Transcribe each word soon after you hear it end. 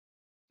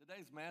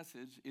Today's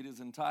message, it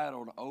is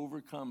entitled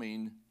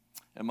Overcoming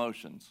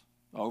Emotions.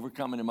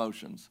 Overcoming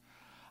Emotions.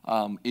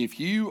 If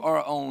you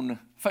are on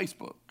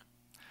Facebook,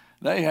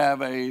 they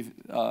have a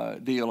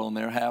deal on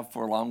there, have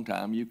for a long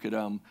time. You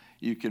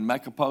can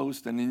make a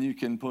post and then you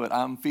can put,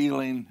 I'm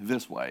feeling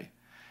this way.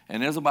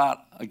 And there's about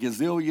a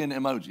gazillion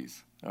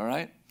emojis, all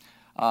right?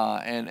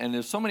 And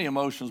there's so many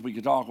emotions we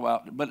could talk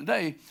about. But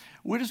today,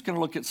 we're just going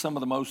to look at some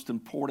of the most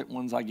important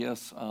ones, I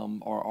guess,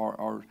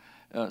 or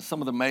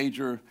some of the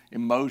major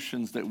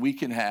emotions that we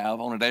can have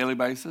on a daily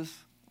basis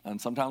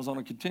and sometimes on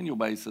a continual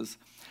basis,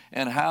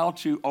 and how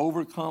to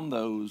overcome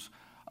those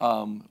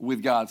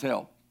with God's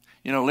help.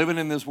 You know, living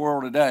in this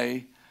world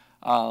today,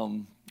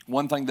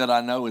 one thing that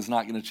I know is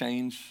not going to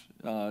change,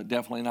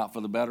 definitely not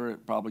for the better,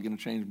 it's probably going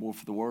to change more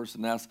for the worse,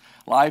 and that's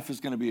life is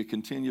going to be a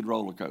continued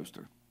roller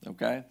coaster,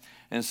 okay?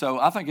 And so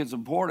I think it's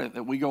important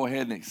that we go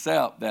ahead and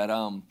accept that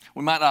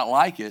we might not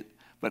like it,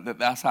 but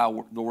that's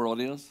how the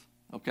world is,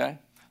 okay?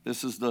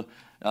 This is the,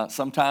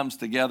 sometimes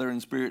together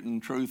in spirit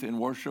and truth in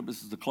worship,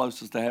 this is the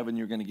closest to heaven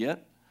you're going to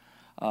get.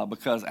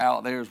 Because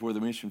out there is where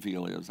the mission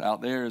field is. Out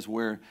there is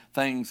where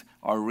things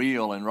are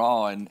real and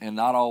raw and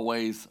not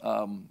always,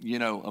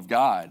 of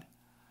God.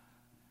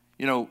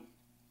 You know,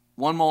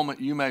 one moment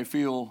you may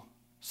feel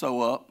so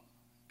up,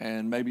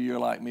 and maybe you're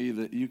like me,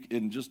 that you,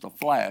 in just a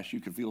flash, you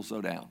could feel so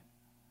down.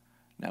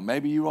 Now,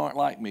 maybe you aren't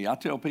like me. I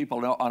tell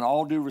people, on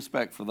all due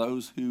respect for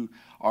those who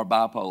are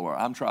bipolar,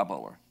 I'm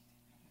tripolar.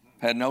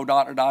 Had no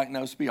doctor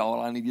diagnosed me.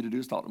 All I need you to do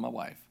is talk to my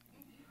wife.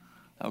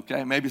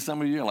 Okay, maybe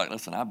some of you are like,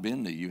 listen, I've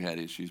been to you had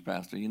issues,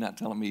 Pastor. You're not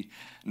telling me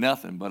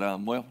nothing. But,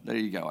 well, there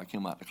you go. I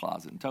came out the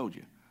closet and told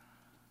you.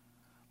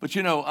 But,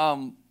 you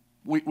know,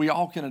 we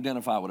all can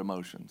identify with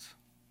emotions.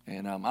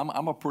 And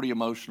I'm a pretty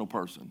emotional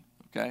person,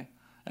 okay?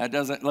 That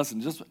doesn't,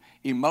 listen, just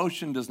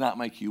emotion does not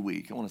make you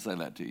weak. I want to say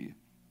that to you. It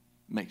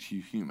makes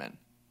you human.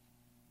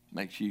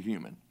 Makes you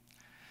human.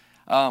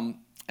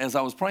 As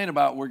I was praying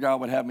about where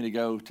God would have me to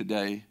go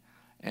today,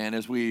 and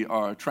as we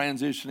are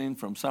transitioning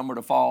from summer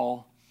to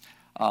fall,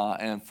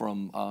 and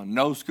from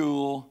no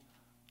school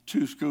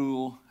to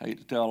school, I hate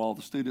to tell all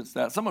the students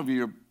that. Some of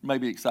you are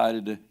maybe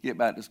excited to get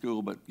back to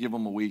school, but give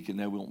them a week and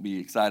they won't be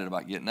excited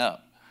about getting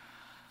up.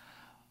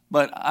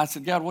 But I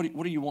said, God, what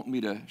do you want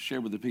me to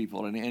share with the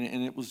people? And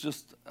it was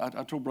just,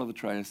 I told Brother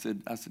Trey, I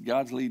said,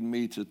 God's leading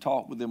me to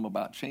talk with them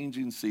about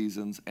changing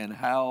seasons and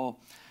how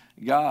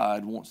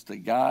God wants to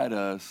guide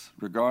us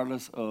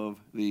regardless of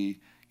the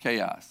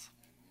chaos.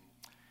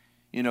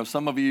 You know,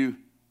 some of you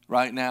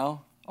right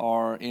now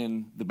are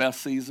in the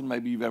best season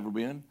maybe you've ever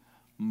been.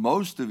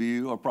 Most of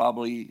you are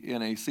probably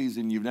in a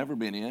season you've never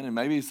been in, and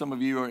maybe some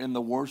of you are in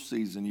the worst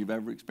season you've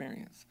ever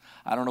experienced.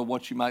 I don't know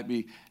what you might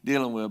be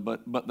dealing with,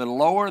 but the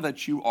lower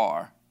that you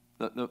are,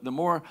 the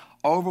more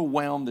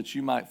overwhelmed that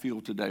you might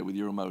feel today with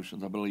your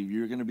emotions, I believe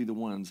you're going to be the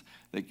ones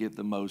that get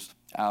the most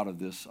out of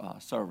this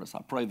service.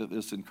 I pray that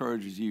this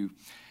encourages you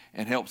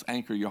and helps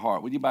anchor your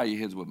heart. Would you bow your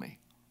heads with me?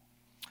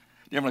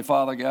 Dear Heavenly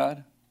Father,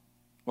 God,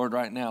 Lord,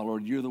 right now,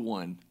 Lord, you're the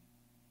one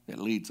that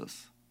leads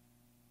us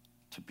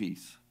to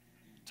peace,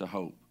 to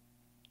hope,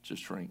 to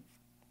strength.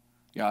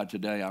 God,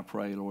 today I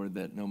pray, Lord,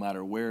 that no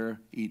matter where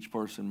each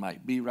person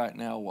might be right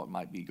now, what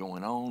might be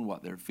going on,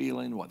 what they're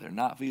feeling, what they're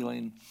not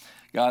feeling,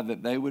 God,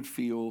 that they would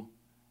feel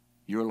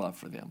your love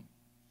for them.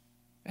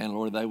 And,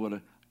 Lord, they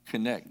would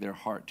connect their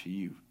heart to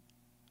you.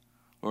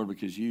 Lord,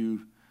 because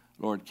you,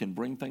 Lord, can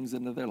bring things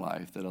into their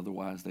life that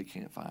otherwise they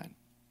can't find.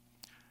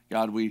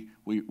 God, we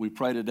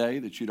pray today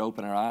that you'd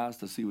open our eyes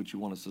to see what you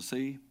want us to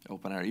see,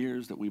 open our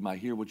ears that we might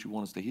hear what you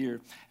want us to hear,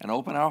 and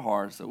open our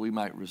hearts that we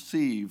might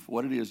receive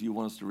what it is you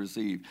want us to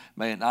receive.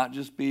 May it not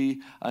just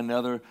be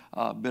another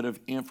bit of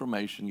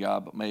information,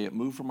 God, but may it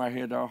move from our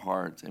head to our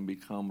hearts and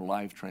become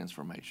life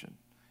transformation.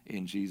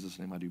 In Jesus'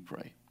 name I do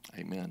pray.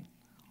 Amen.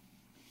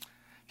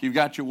 If you've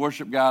got your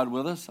worship guide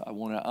with us, I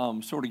want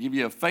to sort of give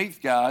you a faith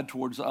guide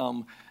towards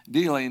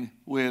dealing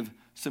with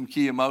some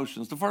key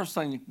emotions. The first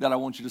thing that I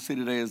want you to see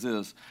today is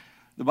this.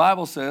 The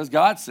Bible says,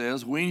 God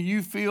says, when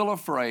you feel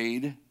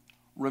afraid,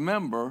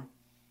 remember,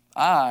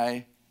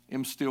 I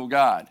am still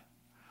God.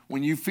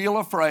 When you feel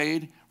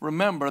afraid,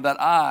 remember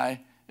that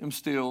I am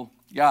still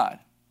God.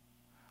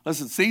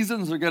 Listen,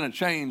 seasons are going to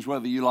change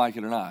whether you like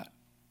it or not.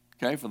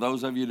 Okay, for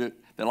those of you that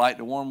like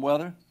the warm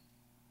weather,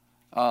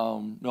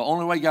 the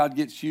only way God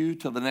gets you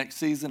to the next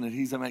season is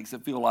He makes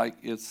it feel like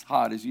it's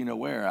hot as you know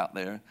where out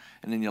there.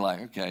 And then you're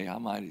like, okay, I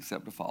might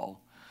accept the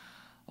fall.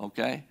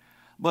 Okay?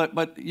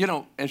 But you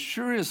know, as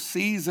sure as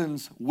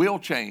seasons will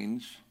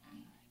change,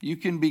 you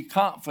can be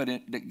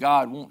confident that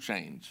God won't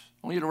change.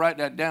 I want you to write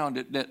that down,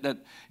 that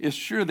it's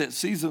sure that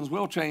seasons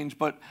will change,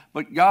 but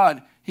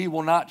God, He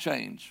will not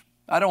change.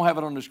 I don't have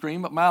it on the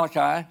screen, but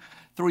Malachi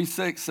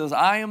 3:6 says,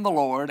 I am the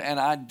Lord, and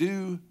I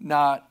do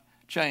not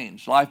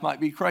change. Life might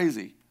be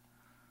crazy.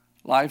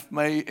 Life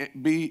may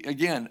be,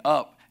 again,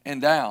 up and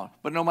down.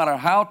 But no matter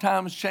how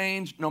times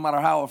change, no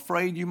matter how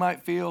afraid you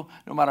might feel,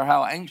 no matter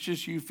how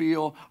anxious you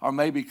feel or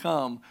may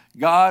become,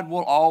 God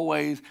will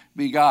always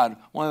be God.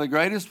 One of the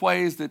greatest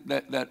ways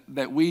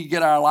that we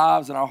get our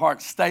lives and our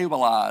hearts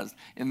stabilized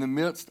in the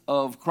midst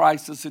of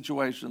crisis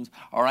situations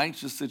or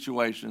anxious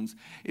situations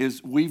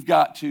is we've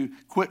got to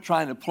quit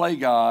trying to play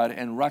God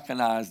and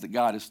recognize that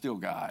God is still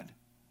God.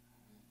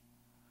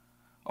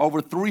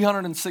 Over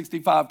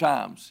 365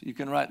 times, you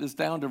can write this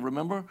down to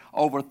remember,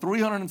 over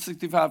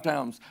 365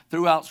 times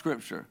throughout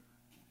Scripture,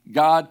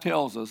 God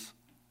tells us,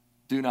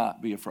 do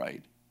not be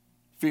afraid.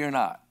 Fear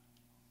not.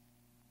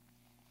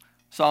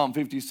 Psalm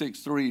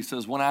 56:3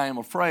 says, when I am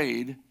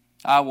afraid,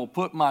 I will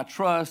put my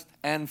trust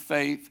and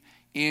faith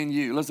in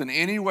you. Listen,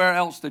 anywhere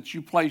else that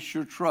you place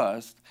your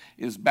trust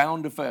is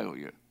bound to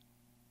failure.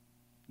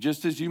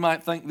 Just as you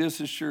might think this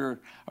is sure,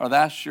 or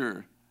that's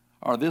sure,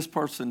 or this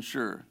person's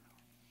sure,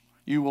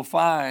 you will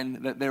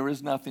find that there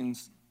is nothing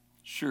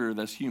sure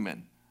that's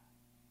human.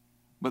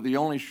 But the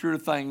only sure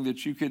thing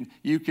that you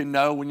can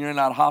know when you're in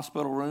that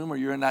hospital room or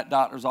you're in that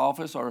doctor's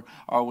office or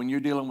when you're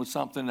dealing with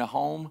something at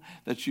home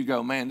that you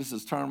go, man, this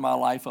has turned my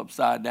life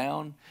upside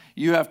down.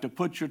 You have to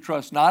put your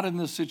trust not in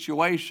this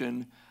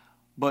situation,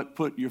 but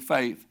put your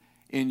faith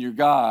in your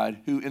God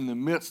who in the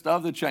midst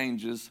of the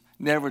changes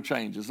never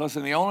changes.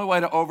 Listen, the only way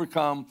to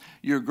overcome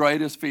your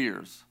greatest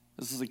fears,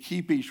 this is a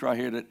key piece right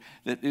here that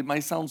it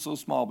may sound so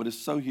small, but it's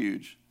so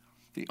huge.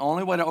 The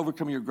only way to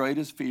overcome your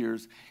greatest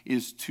fears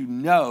is to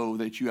know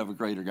that you have a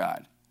greater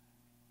God.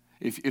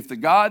 If the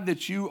God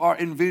that you are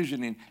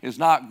envisioning is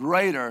not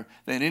greater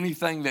than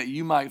anything that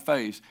you might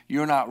face,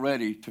 you're not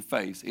ready to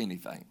face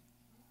anything.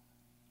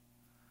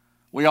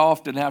 We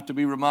often have to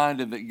be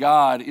reminded that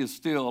God is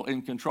still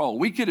in control.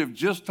 We could have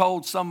just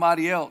told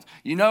somebody else,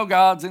 you know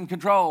God's in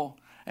control.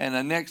 And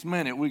the next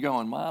minute we're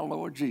going, my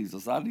Lord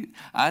Jesus,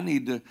 I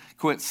need to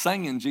quit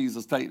singing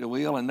Jesus take the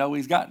wheel and know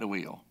he's got the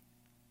wheel.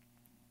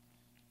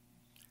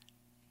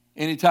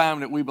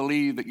 Anytime that we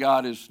believe that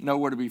God is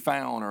nowhere to be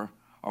found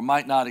or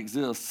might not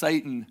exist,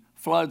 Satan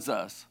floods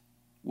us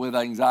with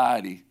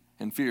anxiety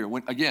and fear.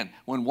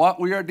 When what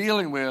we are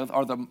dealing with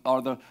or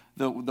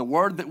the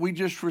word that we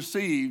just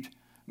received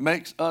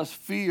makes us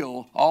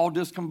feel all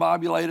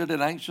discombobulated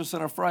and anxious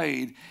and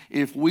afraid,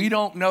 if we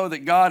don't know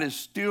that God is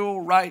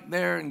still right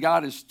there and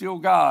God is still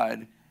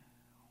God,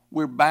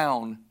 we're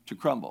bound to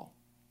crumble.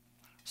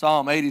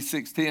 Psalm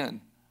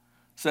 86:10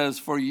 says,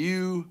 for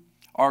you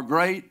are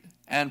great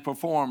and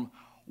perform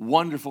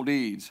wonderful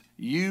deeds.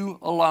 You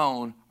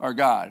alone are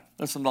God.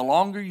 Listen, the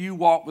longer you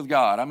walk with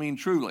God, I mean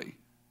truly,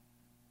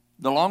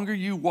 the longer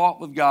you walk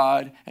with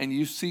God and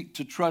you seek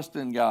to trust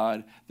in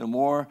God, the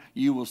more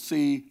you will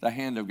see the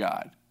hand of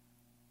God.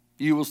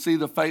 You will see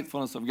the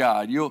faithfulness of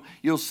God.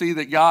 You'll see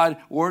that God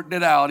worked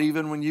it out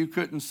even when you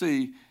couldn't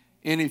see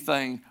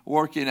anything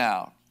working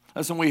out.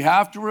 Listen, we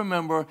have to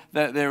remember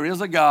that there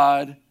is a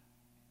God,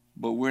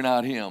 but we're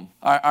not him.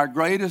 Our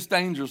greatest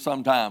danger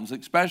sometimes,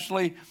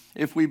 especially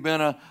if we've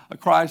been a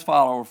Christ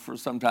follower for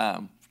some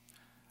time,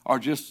 or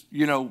just,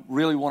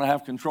 really want to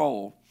have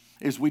control,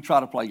 is we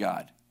try to play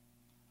God.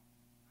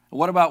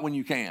 What about when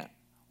you can't?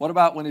 What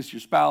about when it's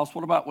your spouse?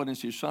 What about when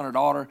it's your son or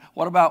daughter?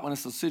 What about when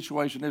it's a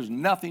situation there's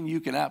nothing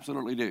you can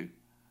absolutely do?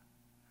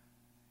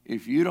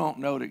 If you don't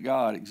know that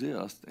God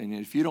exists, and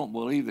if you don't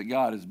believe that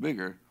God is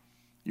bigger,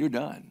 you're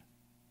done.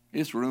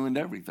 It's ruined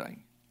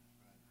everything.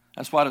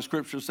 That's why the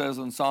scripture says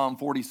in Psalm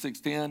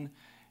 46:10,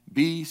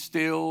 be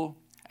still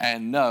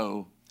and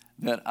know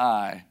that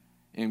I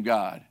am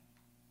God.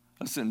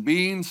 Listen,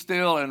 being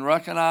still and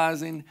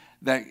recognizing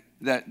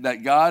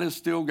that God is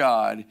still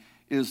God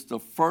is the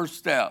first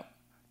step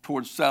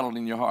towards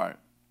settling your heart.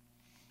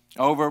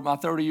 Over my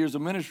 30 years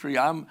of ministry,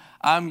 I'm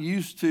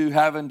used to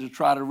having to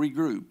try to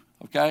regroup,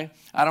 okay?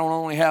 I don't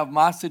only have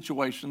my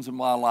situations in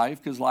my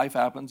life, because life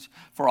happens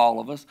for all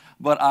of us,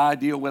 but I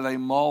deal with a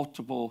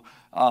multiple,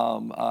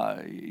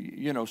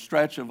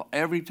 stretch of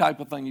every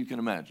type of thing you can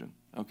imagine,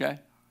 okay?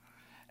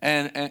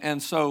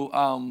 And so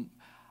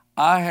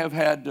I have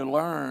had to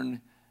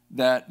learn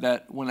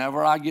that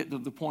whenever I get to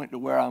the point to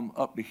where I'm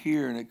up to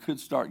here and it could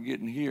start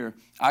getting here,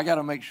 I got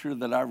to make sure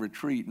that I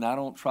retreat and I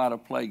don't try to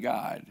play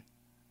God.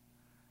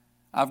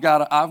 I've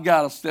got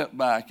to step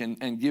back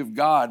and give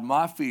God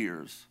my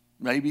fears,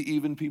 maybe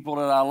even people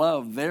that I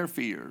love their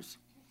fears,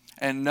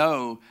 and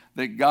know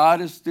that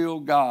God is still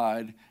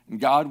God and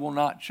God will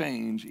not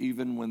change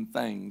even when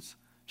things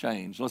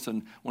change.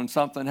 Listen, when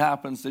something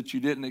happens that you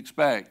didn't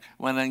expect,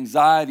 when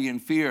anxiety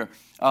and fear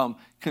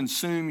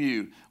consume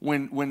you,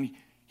 when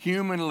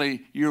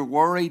humanly, you're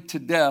worried to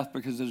death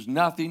because there's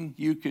nothing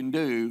you can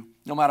do.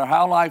 No matter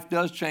how life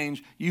does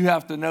change, you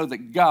have to know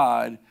that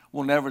God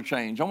will never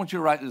change. I want you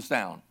to write this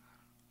down.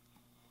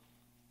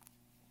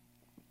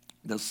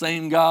 The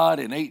same God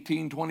in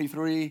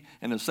 1823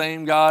 and the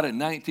same God in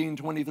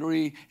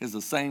 1923 is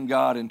the same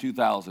God in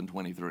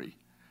 2023.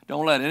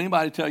 Don't let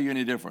anybody tell you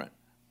any different.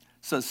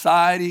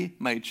 Society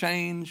may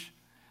change.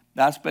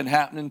 That's been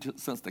happening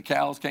since the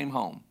cows came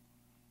home.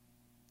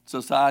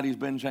 Society's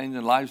been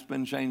changing, life's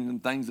been changing,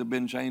 things have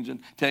been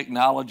changing,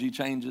 technology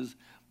changes.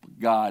 But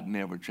God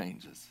never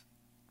changes.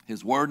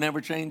 His word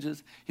never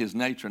changes. His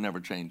nature never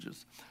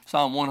changes.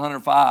 Psalm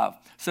 105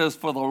 says,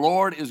 "For the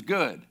Lord is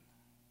good.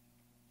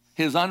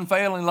 His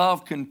unfailing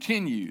love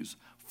continues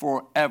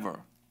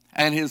forever,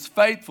 and his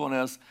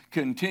faithfulness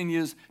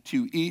continues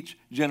to each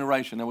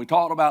generation." And we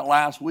talked about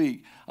last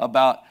week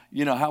about,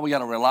 how we got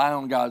to rely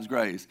on God's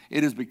grace.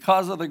 It is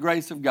because of the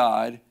grace of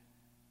God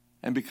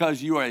and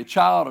because you are a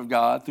child of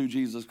God through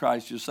Jesus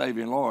Christ, your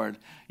Savior and Lord,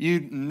 you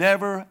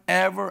never,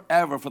 ever,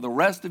 ever, for the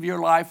rest of your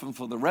life and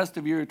for the rest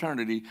of your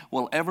eternity,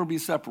 will ever be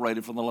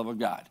separated from the love of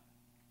God.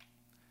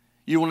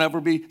 You will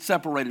never be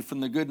separated from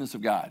the goodness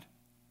of God.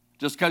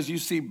 Just because you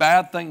see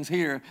bad things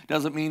here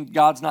doesn't mean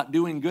God's not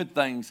doing good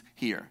things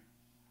here.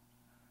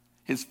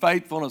 His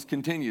faithfulness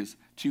continues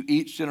to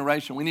each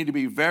generation. We need to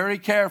be very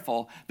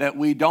careful that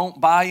we don't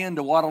buy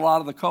into what a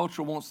lot of the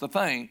culture wants to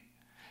think.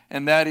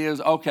 And that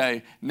is,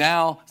 okay,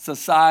 now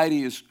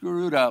society is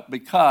screwed up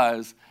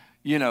because,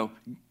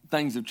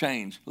 things have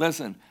changed.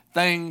 Listen,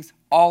 things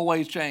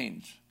always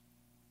change,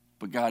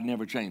 but God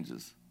never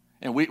changes.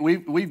 And we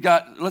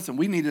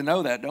need to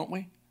know that, don't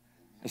we?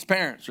 As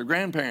parents or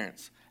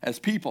grandparents, as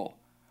people.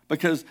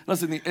 Because,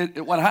 listen,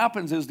 what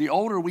happens is the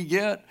older we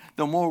get,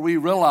 the more we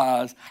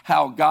realize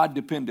how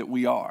God-dependent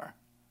we are.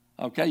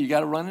 Okay, you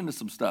got to run into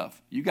some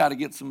stuff. You got to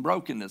get some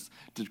brokenness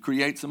to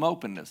create some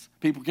openness.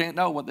 People can't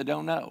know what they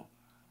don't know.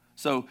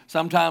 So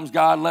sometimes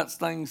God lets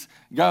things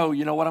go.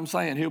 You know what I'm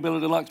saying? Hillbilly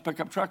Deluxe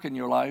pickup truck in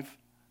your life.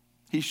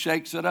 He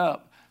shakes it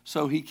up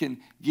so he can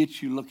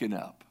get you looking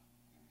up.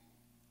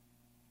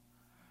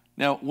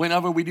 Now,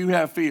 whenever we do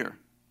have fear,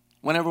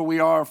 whenever we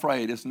are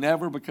afraid, it's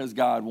never because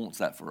God wants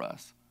that for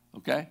us.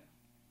 Okay?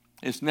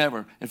 It's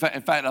never. In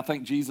fact, I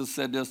think Jesus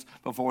said this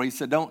before. He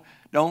said,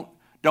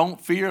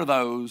 don't fear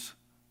those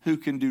who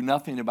can do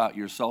nothing about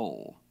your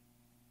soul.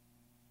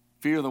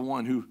 Fear the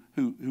one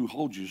who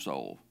holds your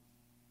soul,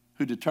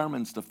 who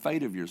determines the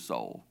fate of your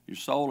soul. Your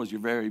soul is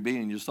your very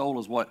being. Your soul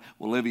is what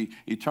will live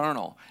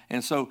eternal.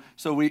 And so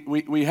we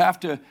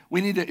need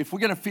to, if we're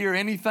going to fear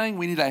anything,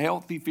 we need a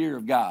healthy fear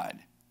of God.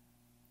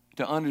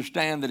 To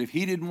understand that if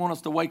he didn't want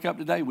us to wake up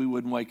today, we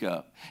wouldn't wake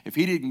up. If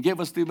he didn't give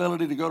us the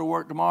ability to go to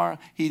work tomorrow,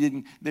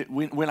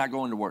 we're not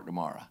going to work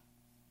tomorrow.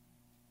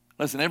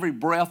 Listen, every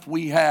breath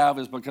we have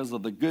is because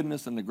of the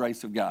goodness and the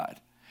grace of God.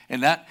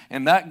 And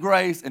that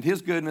grace and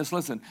his goodness,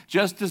 listen,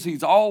 just as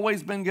he's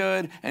always been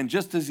good and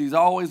just as he's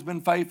always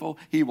been faithful,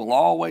 he will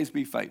always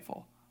be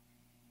faithful.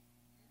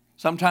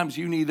 Sometimes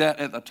you need that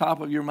at the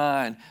top of your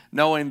mind,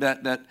 knowing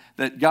that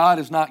God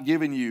has not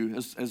given you,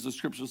 as the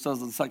scripture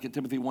says in 2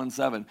 Timothy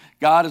 1:7,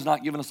 God has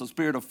not given us a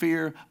spirit of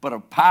fear, but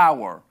of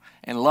power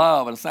and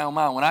love and a sound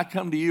mind. When I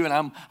come to you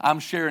and I'm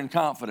sharing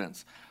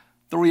confidence,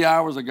 3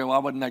 hours ago I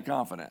wasn't that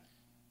confident.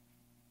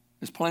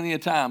 There's plenty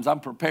of times I'm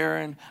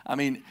preparing.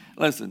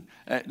 Listen,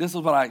 this is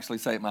what I actually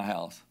say at my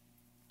house.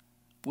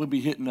 We'll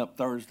be hitting up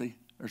Thursday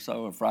or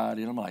so or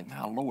Friday, and I'm like,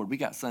 now, Lord, we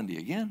got Sunday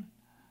again?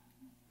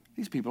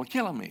 These people are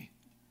killing me.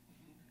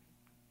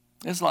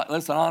 It's like,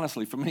 listen,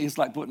 honestly, for me, it's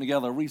like putting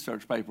together a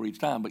research paper each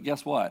time. But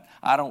guess what?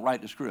 I don't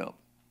write the script.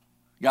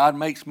 God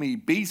makes me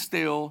be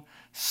still,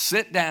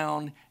 sit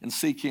down, and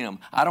seek him.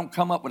 I don't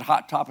come up with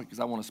hot topics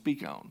I want to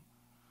speak on.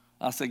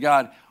 I say,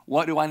 God,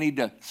 what do I need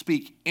to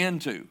speak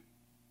into?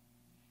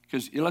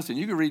 Because, listen,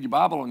 you can read your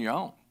Bible on your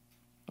own,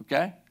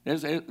 okay?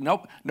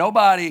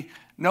 Nobody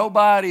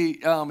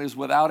is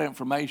without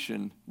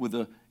information with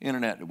the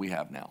internet that we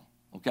have now,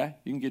 okay?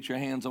 You can get your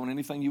hands on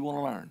anything you want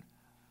to learn.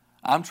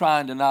 I'm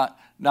trying to not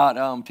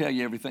tell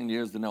you everything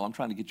there is to know. I'm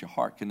trying to get your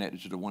heart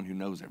connected to the one who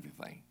knows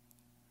everything.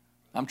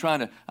 I'm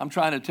trying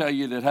to tell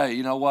you that, hey,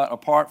 you know what?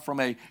 Apart from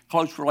a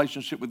close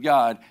relationship with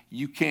God,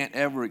 you can't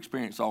ever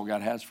experience all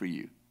God has for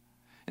you.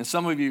 And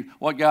some of you,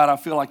 what God, I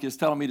feel like is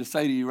telling me to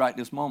say to you right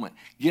this moment,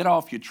 get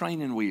off your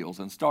training wheels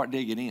and start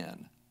digging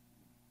in.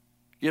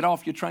 Get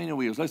off your training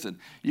wheels. Listen,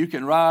 you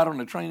can ride on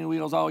the training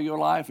wheels all your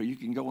life, or you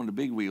can go on the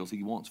big wheels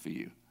he wants for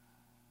you.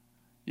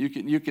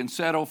 You can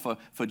settle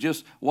for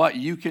just what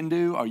you can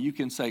do, or you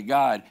can say,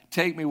 God,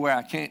 take me where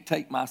I can't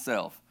take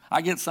myself.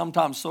 I get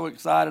sometimes so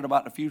excited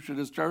about the future of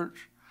this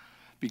church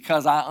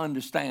because I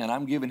understand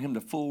I'm giving him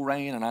the full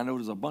reign, and I know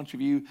there's a bunch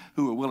of you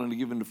who are willing to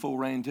give him the full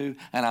reign too,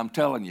 and I'm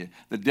telling you,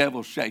 the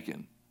devil's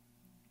shaking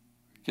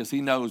because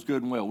he knows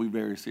good and well we're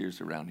very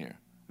serious around here.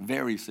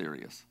 Very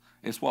serious.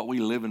 It's what we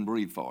live and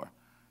breathe for.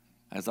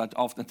 As I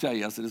often tell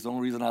you, I said, it's the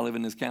only reason I live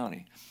in this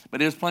county. But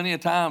there's plenty of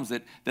times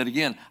that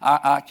again,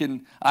 I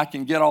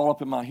can get all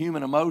up in my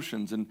human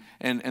emotions,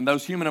 and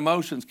those human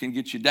emotions can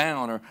get you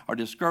down or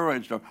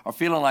discouraged or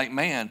feeling like,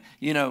 man,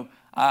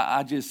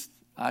 I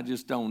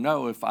just don't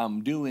know if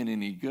I'm doing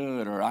any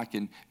good, or I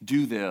can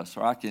do this,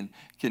 or I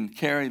can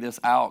carry this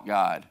out,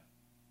 God.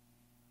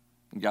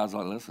 And God's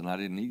like, listen, I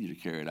didn't need you to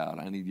carry it out.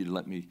 I need you to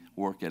let me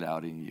work it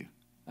out in you.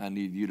 I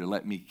need you to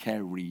let me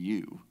carry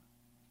you.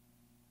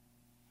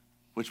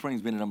 Which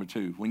brings me to number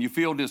 2. When you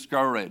feel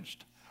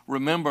discouraged,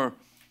 remember,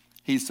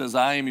 he says,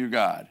 I am your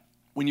God.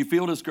 When you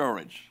feel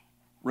discouraged,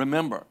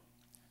 remember,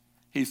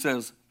 he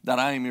says that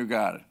I am your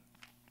God.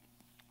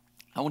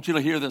 I want you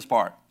to hear this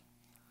part.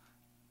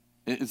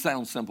 It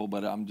sounds simple,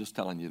 but I'm just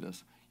telling you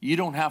this. You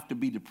don't have to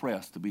be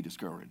depressed to be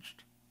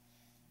discouraged.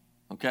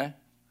 Okay?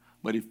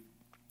 But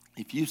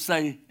if you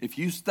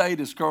stay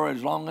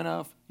discouraged long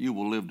enough, you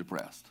will live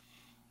depressed.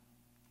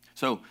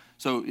 So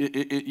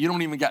you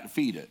don't even got to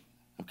feed it.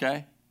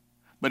 Okay?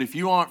 But if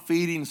you aren't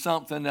feeding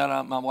something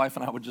that my wife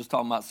and I were just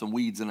talking about, some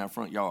weeds in our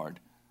front yard.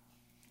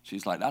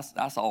 She's like,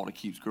 that's all that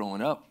keeps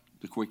growing up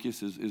the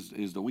quickest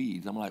is the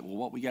weeds. I'm like, well,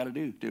 what we got to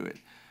do it.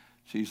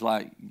 She's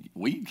like,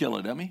 weed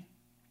killer, dummy.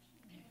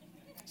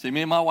 See,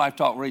 me and my wife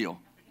talk real.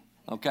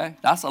 Okay?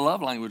 That's a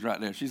love language right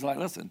there. She's like,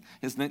 listen,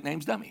 his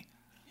nickname's Dummy.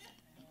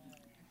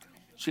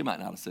 She might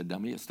not have said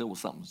dummy.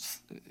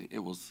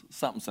 It was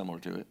something similar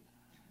to it.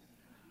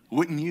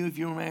 Wouldn't you if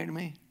you were married to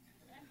me?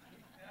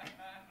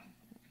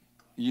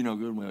 You know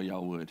good and well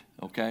y'all would,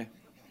 okay?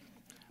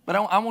 But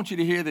I want you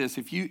to hear this.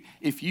 If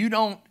you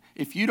don't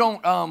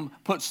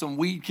put some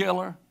weed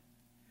killer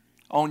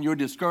on your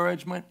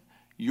discouragement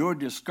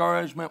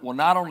will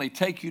not only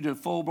take you to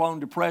full-blown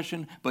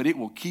depression, but it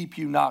will keep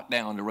you knocked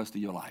down the rest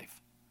of your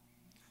life.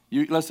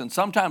 Listen,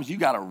 sometimes you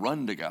got to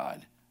run to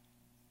God.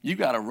 You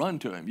got to run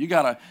to him. You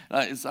got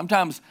to,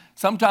 sometimes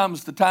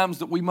the times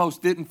that we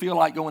most didn't feel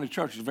like going to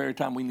church is the very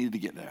time we needed to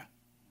get there.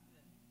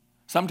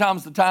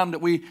 Sometimes the time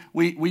that we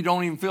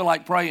don't even feel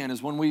like praying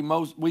is when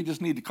we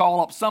just need to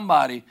call up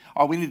somebody,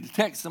 or we need to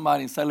text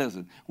somebody and say,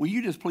 listen, will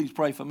you just please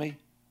pray for me?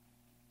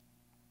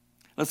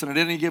 Listen, at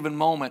any given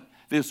moment,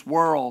 this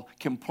world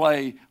can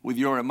play with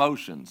your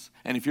emotions.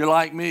 And if you're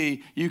like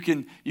me, you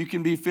can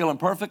be feeling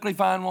perfectly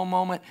fine one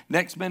moment,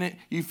 next minute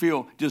you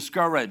feel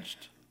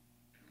discouraged.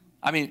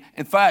 I mean,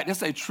 in fact,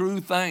 it's a true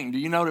thing. Do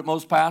you know that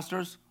most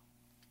pastors,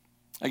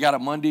 they got a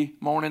Monday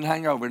morning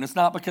hangover, and it's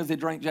not because they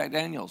drank Jack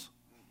Daniels.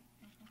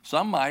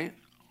 Some might.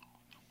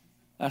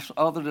 That's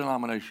other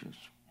denominations.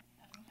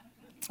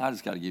 I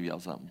just got to give y'all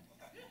something.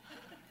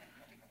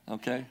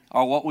 Okay?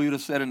 Or what we would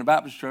have said in the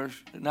Baptist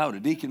church, no, the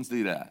deacons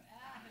do that.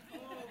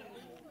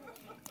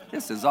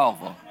 This is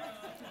awful.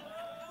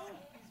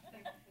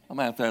 I'm going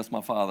to have to ask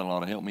my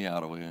father-in-law to help me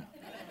out over here.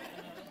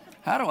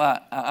 How do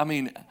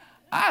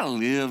I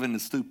live in the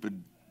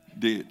stupid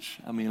ditch.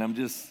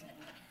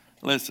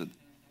 Listen,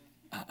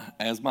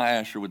 as my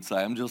Asher would say,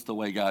 I'm just the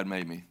way God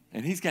made me.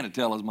 And he's going to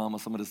tell his mama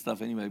some of this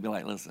stuff anyway. Be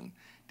like, listen,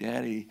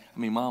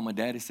 Mama,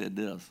 Daddy said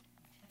this.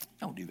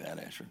 Don't do that,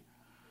 Asher.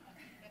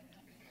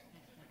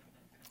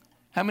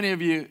 How many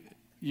of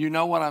you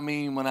know what I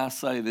mean when I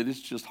say that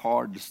it's just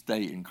hard to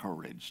stay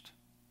encouraged?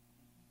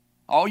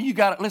 All you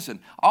got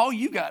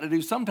to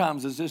do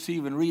sometimes is just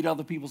even read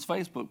other people's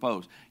Facebook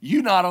posts.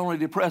 You not only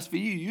depressed for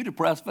you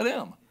depressed for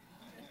them.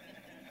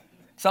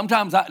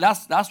 Sometimes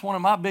that's one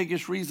of my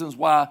biggest reasons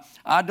why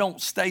I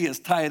don't stay as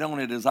tight on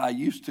it as I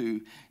used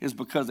to, is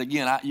because,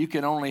 again, you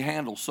can only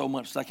handle so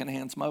much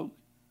secondhand smoke.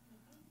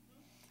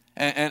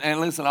 And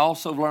listen, I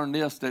also learned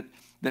this, that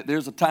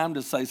there's a time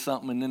to say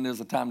something and then there's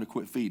a time to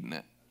quit feeding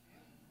it.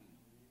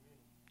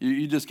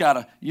 You just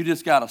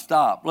gotta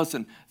stop.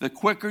 Listen, the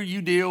quicker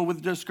you deal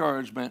with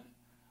discouragement,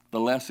 the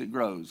less it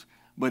grows.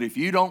 But if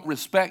you don't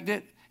respect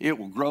it, it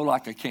will grow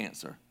like a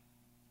cancer.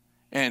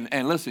 And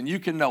listen, you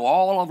can know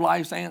all of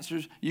life's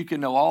answers, you can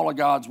know all of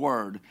God's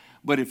word,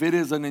 but if it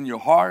isn't in your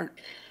heart,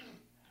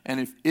 and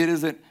if it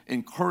isn't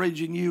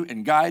encouraging you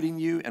and guiding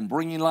you and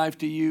bringing life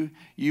to you,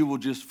 you will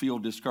just feel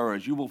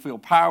discouraged. You will feel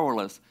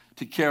powerless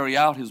to carry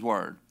out his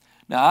word.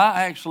 Now,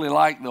 I actually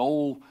like the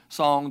old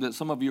song that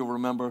some of you will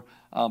remember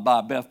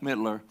by Beth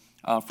Midler,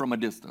 From a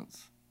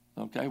Distance.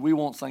 Okay, we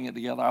won't sing it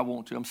together. I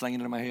want to. I'm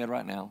singing it in my head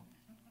right now.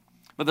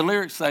 But the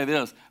lyrics say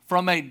this: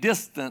 from a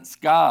distance,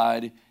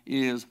 God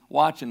is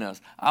watching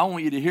us. I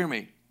want you to hear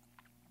me,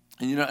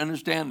 and you to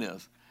understand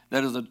this.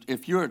 That is,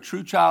 if you're a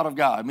true child of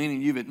God,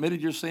 meaning you've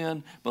admitted your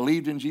sin,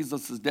 believed in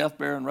Jesus' death,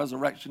 burial, and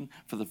resurrection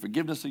for the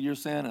forgiveness of your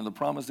sin and the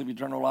promise of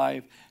eternal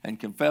life, and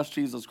confessed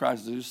Jesus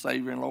Christ as your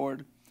Savior and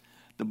Lord,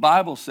 the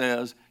Bible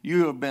says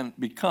you have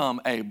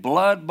become a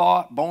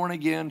blood-bought,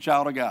 born-again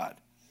child of God.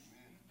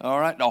 All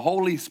right? The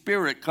Holy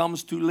Spirit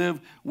comes to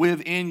live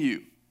within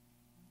you.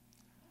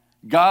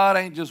 God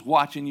ain't just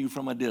watching you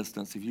from a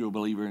distance if you're a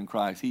believer in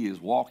Christ. He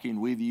is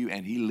walking with you,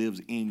 and he lives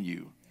in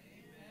you.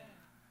 Amen.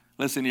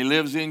 Listen, he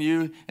lives in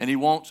you, and he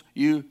wants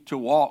you to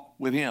walk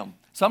with him.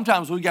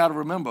 Sometimes we got to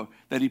remember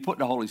that he put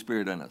the Holy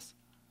Spirit in us.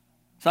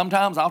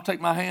 Sometimes I'll take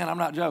my hand, I'm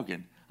not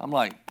joking. I'm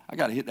like, I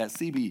got to hit that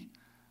CB.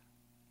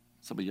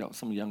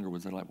 Some younger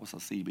ones are like, what's a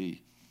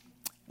CB?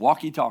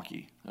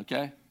 Walkie-talkie,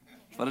 okay?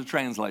 For the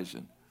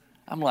translation.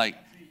 I'm like,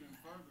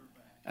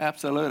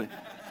 absolutely.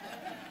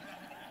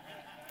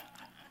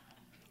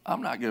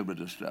 I'm not good with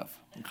this stuff,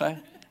 okay?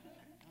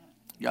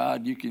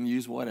 God, you can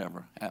use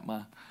whatever at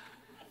my...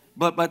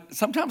 But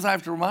sometimes I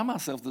have to remind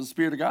myself that the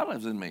Spirit of God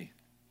lives in me,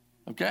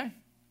 okay?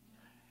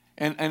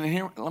 And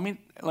here, let me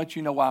let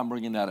you know why I'm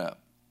bringing that up.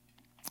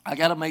 I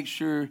got to make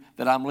sure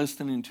that I'm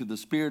listening to the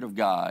Spirit of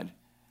God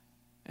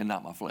and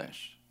not my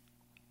flesh.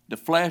 The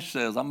flesh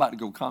says, I'm about to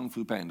go Kung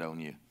Fu Panda on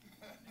you,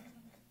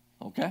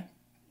 okay?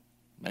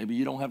 Maybe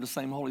you don't have the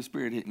same Holy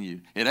Spirit hitting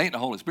you. It ain't the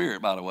Holy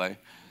Spirit, by the way.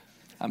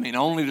 I mean,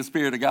 only the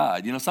Spirit of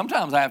God. You know,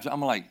 sometimes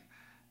I'm like,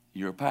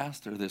 You're a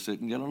pastor. This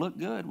isn't going to look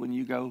good when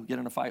you go get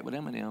in a fight with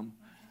Eminem.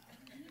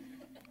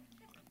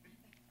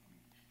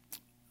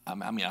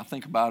 I mean, I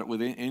think about it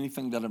with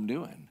anything that I'm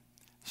doing.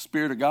 The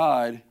Spirit of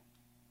God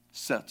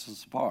sets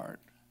us apart,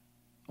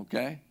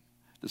 okay?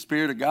 The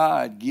Spirit of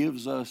God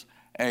gives us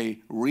a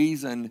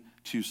reason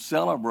to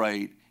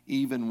celebrate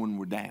even when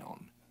we're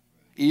down,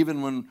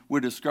 even when we're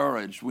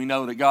discouraged. We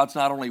know that God's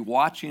not only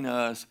watching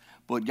us,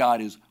 but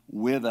God is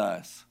with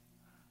us.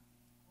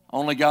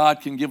 Only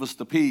God can give us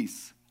the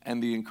peace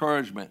and the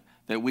encouragement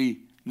that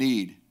we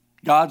need.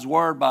 God's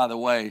Word, by the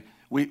way,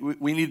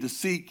 we need to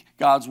seek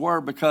God's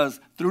Word, because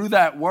through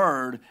that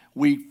Word,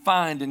 we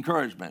find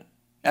encouragement.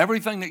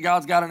 Everything that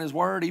God's got in His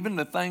Word, even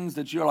the things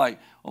that you're like,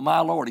 well, my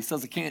Lord, He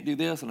says I can't do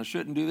this, and I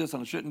shouldn't do this,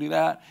 and I shouldn't do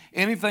that.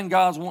 Anything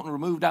God's wanting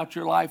removed out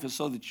your life is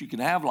so that you can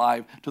have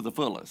life to the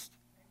fullest.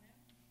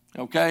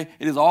 Okay?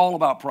 It is all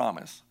about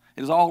promise.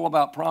 It is all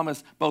about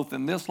promise both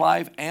in this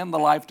life and the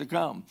life to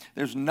come.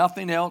 There's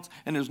nothing else,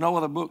 and there's no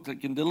other book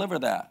that can deliver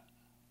that.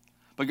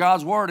 But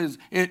God's Word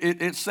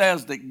it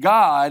says that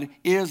God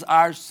is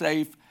our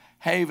safe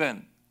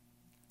haven.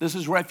 This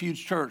is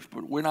Refuge Church,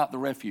 but we're not the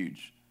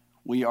refuge.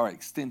 We are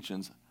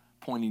extensions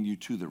pointing you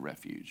to the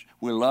refuge.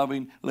 We're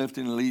loving,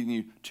 lifting, and leading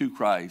you to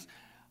Christ,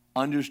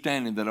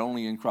 understanding that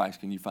only in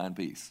Christ can you find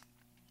peace.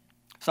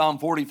 Psalm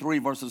 43,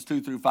 verses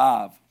 2 through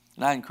 5.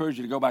 And I encourage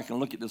you to go back and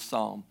look at this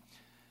psalm.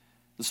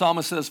 The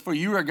psalmist says, "For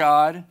you are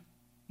God,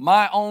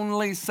 my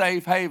only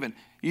safe haven."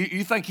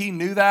 You think he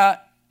knew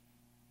that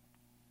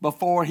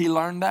before he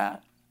learned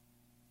that?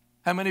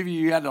 How many of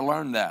you had to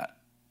learn that?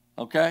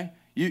 Okay?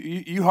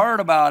 You heard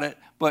about it,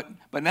 but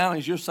now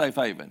he's your safe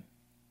haven.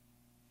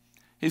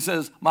 He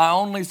says, "My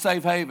only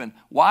safe haven.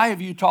 Why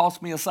have you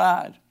tossed me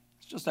aside?"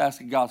 It's just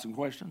asking God some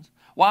questions.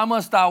 "Why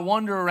must I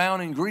wander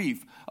around in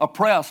grief,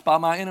 oppressed by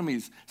my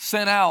enemies?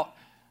 Send out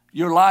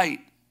your light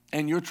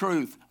and your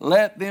truth.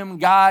 Let them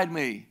guide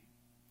me.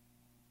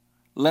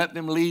 Let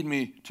them lead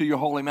me to your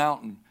holy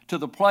mountain, to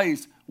the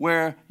place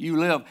where you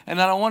live."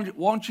 And I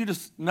want you to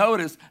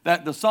notice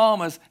that the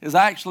psalmist is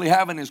actually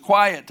having his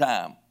quiet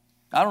time.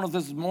 I don't know if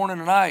this is morning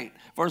or night.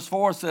 Verse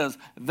 4 says,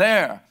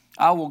 "There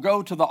I will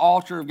go to the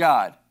altar of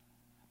God,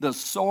 the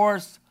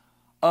source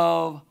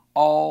of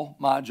all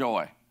my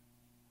joy.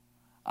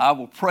 I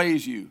will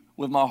praise you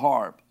with my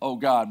harp, O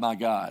God, my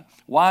God.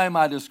 Why am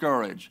I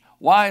discouraged?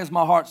 Why is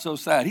my heart so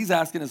sad?" He's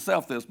asking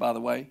himself this, by the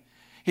way.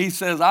 He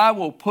says, "I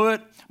will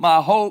put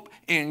my hope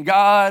in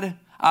God.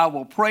 I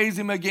will praise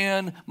Him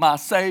again, my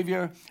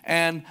Savior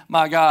and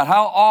my God."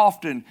 How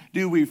often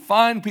do we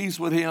find peace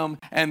with Him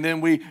and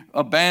then we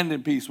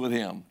abandon peace with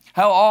Him?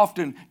 How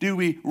often do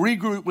we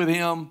regroup with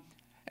Him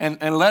and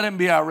let Him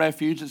be our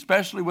refuge,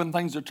 especially when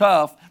things are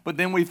tough, but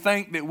then we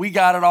think that we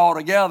got it all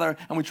together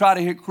and we try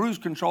to hit cruise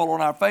control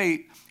on our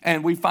faith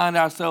and we find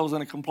ourselves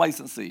in a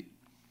complacency.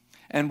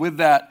 And with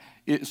that,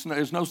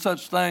 there's no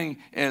such thing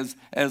as,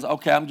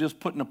 okay, I'm just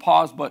putting a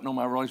pause button on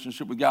my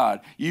relationship with God.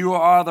 You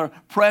are either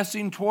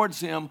pressing towards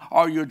Him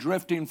or you're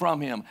drifting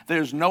from Him.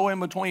 There's no in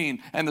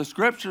between. And the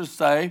scriptures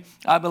say,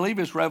 I believe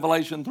it's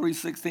Revelation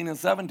 3:16 and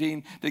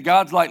 17, that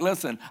God's like,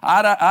 listen,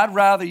 I'd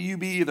rather you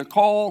be either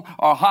cold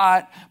or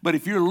hot, but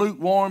if you're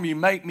lukewarm, you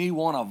make me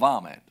want to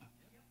vomit.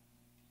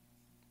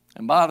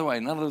 And by the way,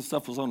 none of this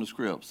stuff was on the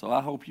script, so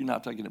I hope you're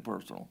not taking it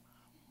personal.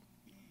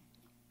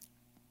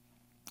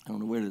 I don't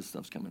know where this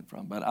stuff's coming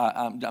from, but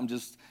I'm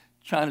just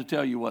trying to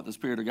tell you what the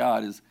Spirit of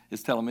God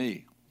is telling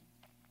me.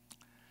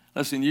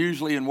 Listen,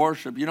 usually in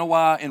worship, you know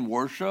why in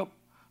worship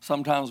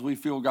sometimes we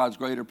feel God's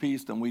greater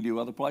peace than we do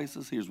other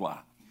places? Here's why.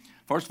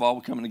 First of all,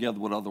 we're coming together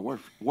with other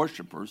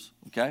worshipers,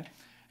 okay?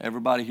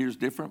 Everybody here is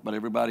different, but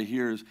everybody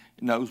here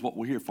knows what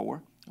we're here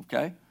for,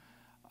 okay?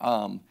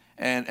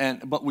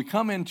 But we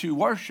come into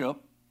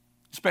worship,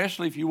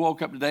 especially if you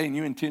woke up today and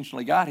you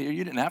intentionally got here.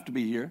 You didn't have to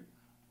be here.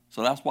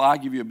 So that's why I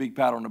give you a big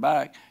pat on the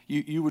back.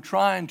 You were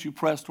trying to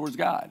press towards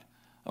God,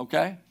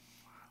 okay?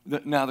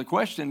 Now the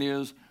question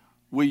is,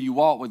 will you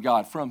walk with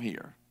God from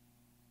here?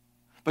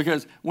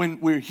 Because when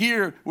we're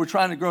here, we're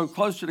trying to grow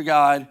closer to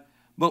God,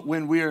 but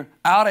when we're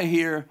out of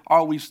here,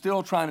 are we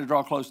still trying to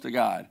draw close to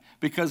God?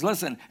 Because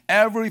listen,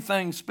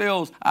 everything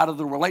spills out of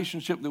the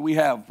relationship that we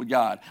have with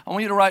God. I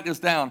want you to write this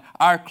down.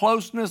 Our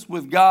closeness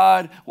with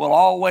God will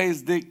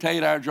always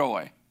dictate our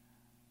joy.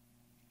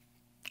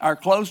 Our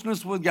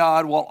closeness with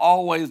God will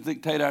always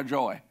dictate our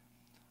joy.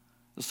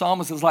 The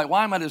psalmist is like,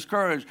 why am I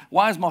discouraged?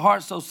 Why is my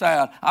heart so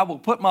sad? I will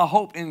put my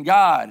hope in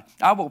God.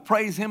 I will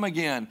praise Him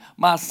again,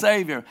 my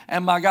Savior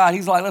and my God.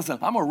 He's like, listen,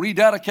 I'm going to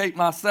rededicate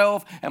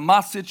myself and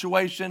my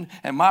situation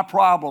and my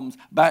problems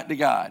back to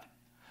God.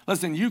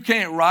 Listen, you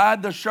can't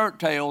ride the shirt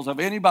tails of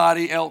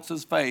anybody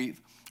else's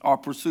faith or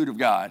pursuit of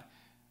God.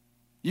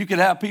 You could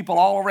have people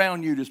all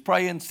around you just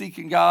praying,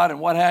 seeking God and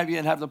what have you,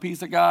 and have the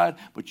peace of God,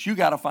 but you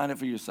got to find it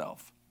for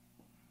yourself.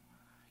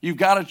 You've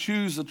got to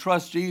choose to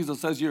trust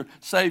Jesus as your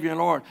Savior and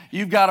Lord.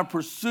 You've got to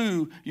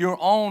pursue your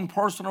own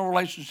personal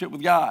relationship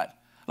with God.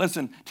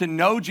 Listen, to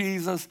know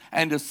Jesus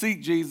and to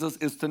seek Jesus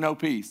is to know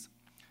peace.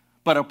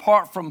 But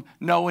apart from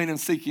knowing and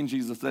seeking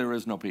Jesus, there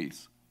is no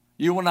peace.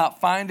 You will not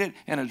find it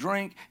in a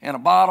drink, in a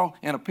bottle,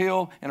 in a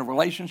pill, in a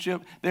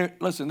relationship.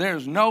 Listen, there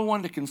is no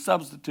one that can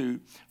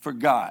substitute for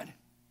God.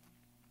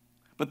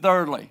 But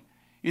thirdly,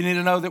 you need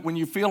to know that when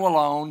you feel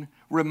alone,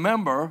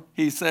 remember,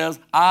 he says,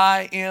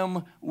 I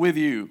am with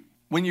you.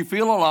 When you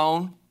feel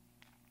alone,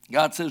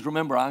 God says,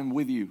 remember, I'm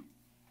with you.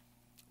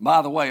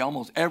 By the way,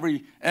 almost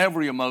every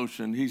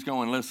emotion, he's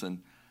going,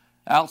 listen,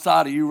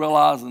 outside of you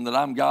realizing that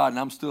I'm God and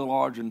I'm still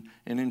large and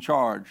in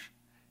charge,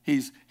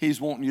 he's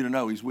wanting you to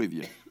know he's with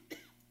you.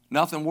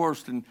 Nothing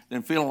worse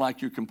than feeling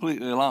like you're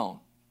completely alone.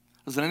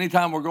 Listen,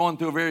 anytime we're going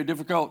through a very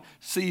difficult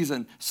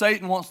season,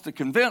 Satan wants to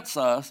convince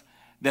us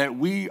that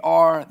we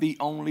are the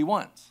only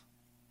ones,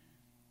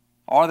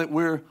 or that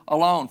we're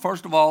alone.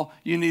 First of all,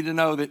 you need to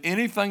know that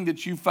anything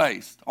that you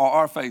faced or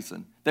are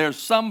facing, there's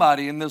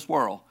somebody in this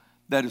world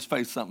that has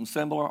faced something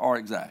similar or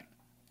exact.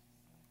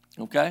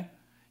 Okay?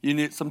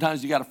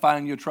 Sometimes you got to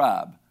find your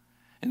tribe.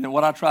 And then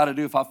what I try to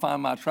do if I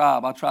find my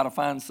tribe, I try to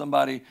find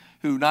somebody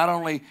who not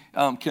only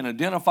can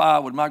identify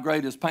with my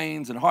greatest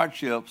pains and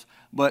hardships,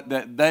 but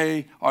that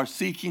they are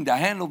seeking to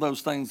handle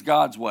those things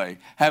God's way.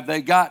 Have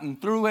they gotten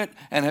through it,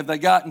 and have they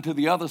gotten to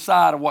the other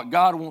side of what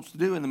God wants to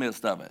do in the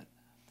midst of it?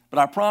 But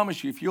I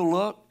promise you, if you'll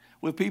look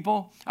with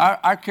people,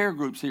 our care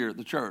groups here at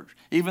the church,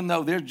 even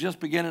though they're just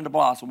beginning to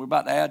blossom, we're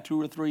about to add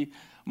 2 or 3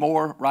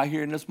 more right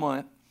here in this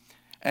month,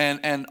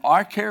 and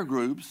our care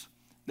groups,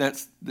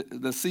 that's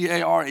the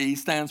CARE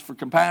stands for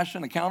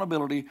Compassion,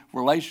 Accountability,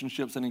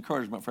 Relationships, and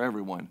Encouragement for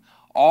Everyone.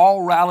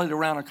 All rallied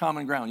around a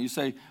common ground. You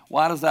say,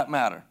 why does that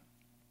matter?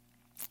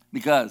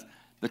 Because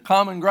the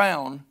common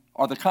ground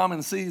or the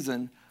common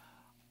season,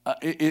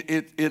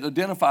 it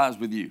identifies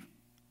with you.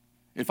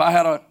 If I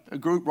had a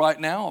group right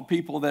now of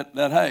people that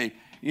hey,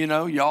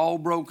 you all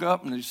broke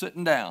up and you're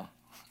sitting down,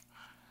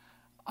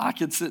 I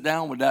could sit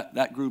down with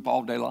that group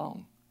all day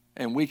long,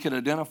 and we could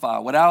identify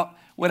without.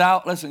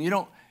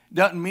 Listen,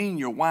 doesn't mean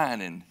you're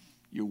whining.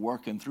 You're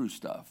working through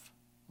stuff,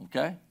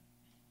 okay?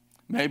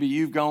 Maybe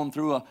you've gone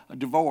through a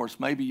divorce.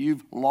 Maybe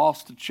you've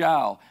lost a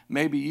child.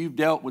 Maybe you've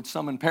dealt with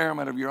some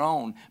impairment of your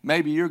own.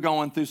 Maybe you're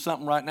going through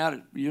something right now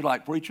that you're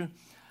like, preacher,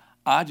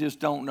 I just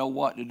don't know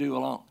what to do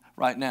alone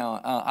right now.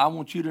 I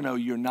want you to know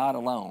you're not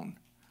alone.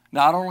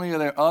 Not only are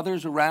there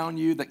others around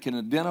you that can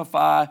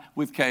identify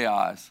with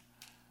chaos,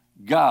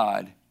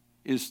 God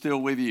is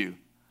still with you.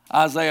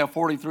 Isaiah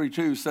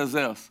 43:2 says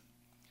this.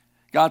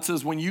 God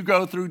says, when you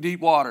go through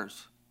deep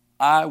waters,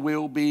 I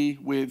will be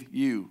with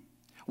you.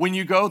 When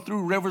you go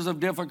through rivers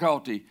of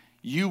difficulty,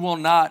 you will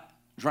not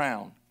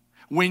drown.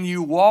 When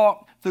you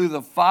walk through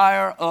the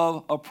fire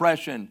of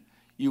oppression,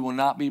 you will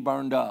not be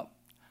burned up.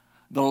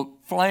 The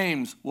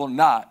flames will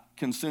not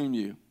consume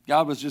you.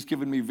 God was just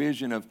giving me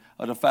vision of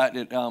the fact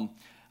that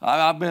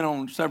I've been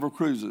on several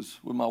cruises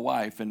with my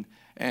wife,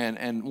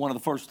 and one of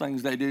the first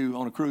things they do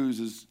on a cruise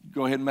is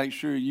go ahead and make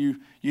sure you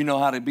know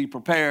how to be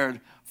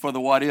prepared for the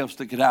what-ifs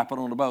that could happen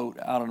on the boat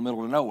out in the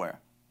middle of nowhere.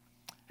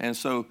 And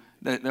so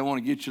they want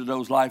to get you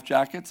those life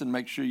jackets and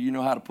make sure you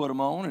know how to put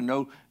them on and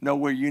know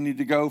where you need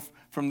to go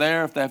from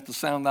there if they have to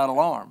sound that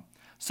alarm.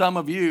 Some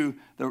of you,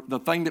 the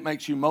thing that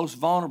makes you most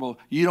vulnerable,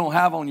 you don't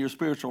have on your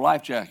spiritual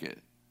life jacket.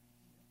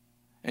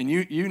 And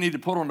you need to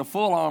put on the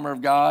full armor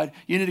of God.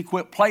 You need to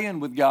quit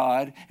playing with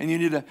God, and you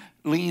need to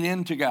lean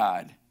into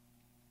God.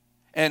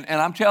 And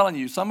I'm telling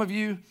you, some of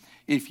you,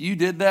 if you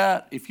did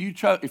that, if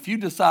you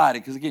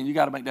decided, because again, you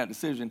got to make that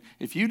decision.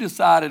 If you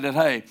decided that,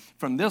 hey,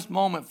 from this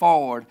moment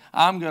forward,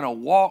 I'm going to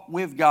walk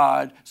with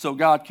God so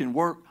God can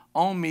work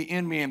on me,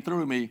 in me, and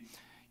through me,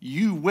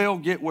 you will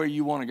get where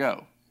you want to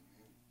go.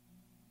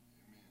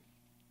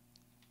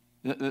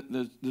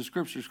 The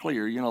scripture's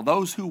clear.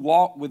 Those who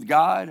walk with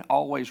God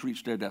always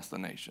reach their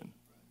destination.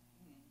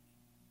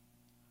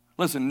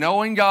 Listen,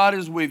 knowing God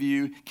is with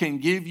you can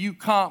give you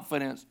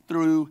confidence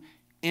through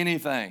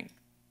anything.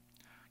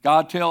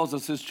 God tells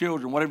us as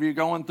children, whatever you're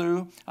going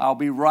through, I'll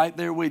be right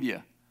there with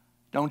you.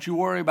 Don't you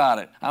worry about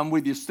it. I'm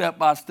with you step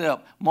by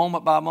step,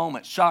 moment by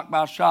moment, shock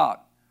by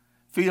shock,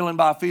 feeling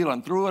by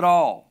feeling, through it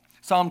all.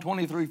 Psalm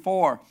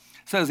 23:4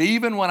 says,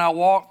 even when I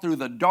walk through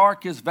the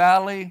darkest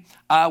valley,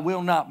 I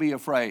will not be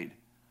afraid,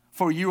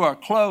 for you are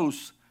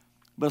close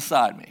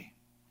beside me.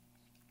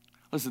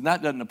 Listen,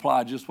 that doesn't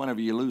apply just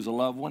whenever you lose a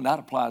loved one. That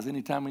applies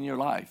any time in your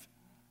life.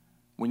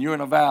 When you're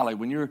in a valley,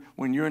 when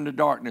you're in the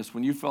darkness,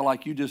 when you feel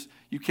like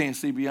you can't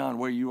see beyond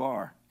where you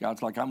are,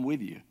 God's like, I'm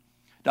with you.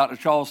 Dr.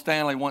 Charles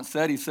Stanley once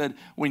said, he said,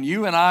 when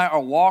you and I are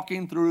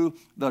walking through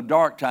the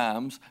dark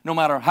times, no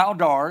matter how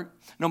dark,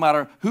 no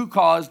matter who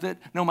caused it,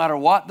 no matter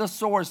what the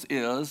source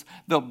is,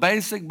 the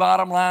basic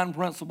bottom line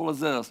principle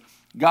is this: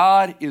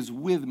 God is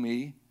with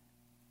me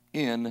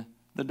in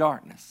the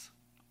darkness.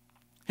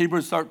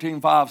 Hebrews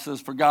 13:5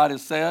 says, for God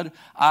has said,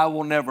 I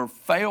will never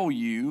fail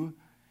you,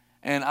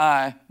 and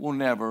I will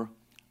never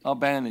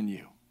abandon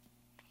you.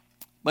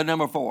 But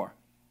number 4,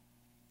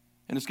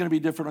 and it's going to be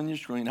different on your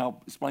screen.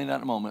 I'll explain that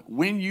in a moment.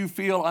 When you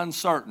feel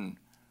uncertain,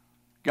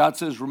 God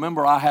says,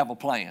 remember, I have a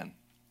plan.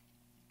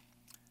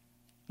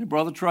 And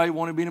Brother Trey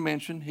wanted me to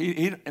mention,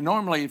 and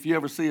normally if you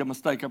ever see a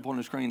mistake up on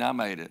the screen, I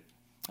made it.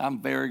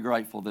 I'm very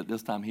grateful that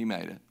this time he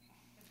made it.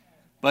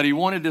 But he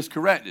wanted this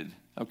corrected,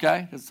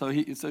 okay? So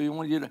he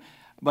wanted you to,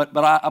 but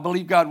I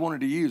believe God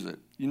wanted to use it.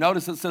 You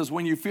notice it says,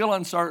 when you feel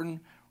uncertain,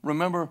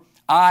 remember,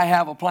 I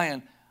have a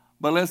plan.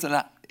 But listen,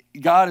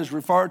 God is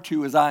referred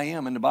to as I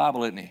am in the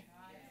Bible, isn't he?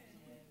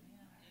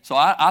 So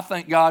I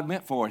think God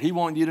meant for it. He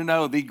wanted you to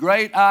know the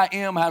great I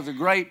am has a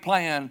great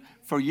plan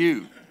for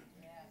you.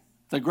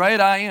 The great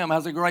I am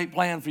has a great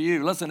plan for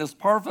you. Listen, it's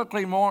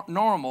perfectly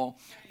normal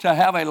to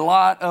have a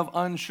lot of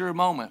unsure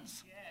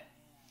moments.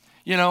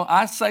 You know,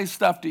 I say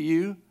stuff to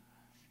you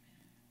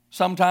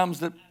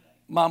sometimes that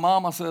my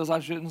mama says I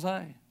shouldn't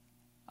say.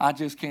 I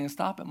just can't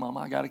stop it, Mama.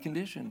 I got a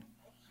condition.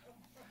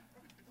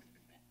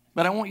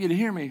 But I want you to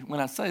hear me when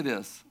I say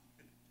this.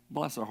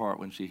 Bless her heart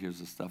when she hears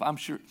this stuff. I'm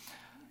sure,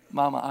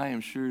 Mama, I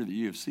am sure that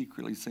you have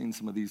secretly seen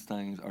some of these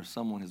things or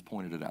someone has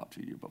pointed it out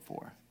to you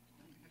before.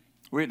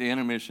 We're at the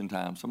intermission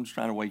time, so I'm just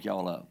trying to wake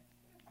y'all up.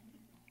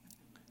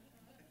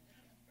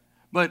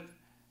 But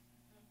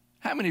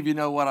how many of you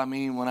know what I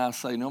mean when I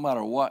say no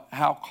matter what,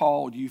 how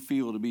called you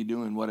feel to be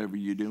doing whatever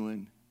you're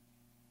doing,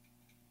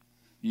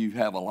 you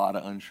have a lot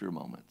of unsure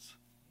moments.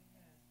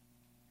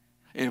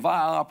 If I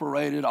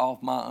operated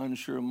off my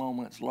unsure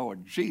moments,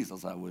 Lord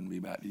Jesus, I wouldn't be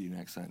back to you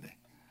next Sunday.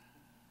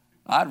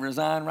 I'd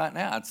resign right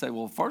now. I'd say,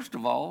 well, first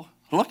of all,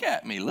 look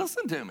at me,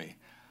 listen to me.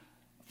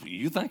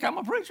 You think I'm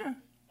a preacher?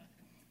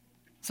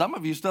 Some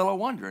of you still are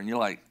wondering. You're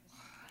like,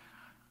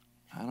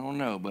 I don't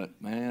know, but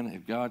man,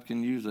 if God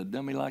can use a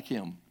dummy like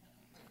him.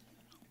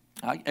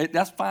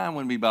 That's fine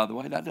with me, by the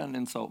way. That doesn't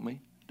insult me.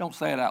 Don't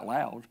say it out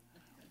loud.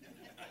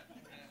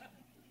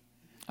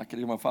 I could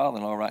hear my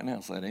father-in-law right now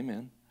say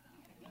amen.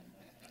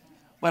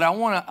 But I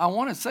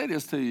want to say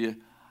this to you.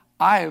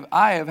 I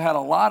have had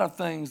a lot of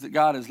things that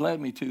God has led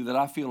me to that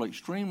I feel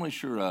extremely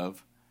sure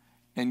of,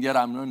 and yet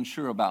I'm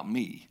unsure about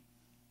me.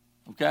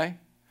 Okay?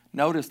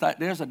 Notice that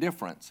there's a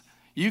difference.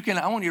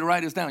 I want you to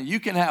write this down. You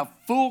can have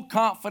full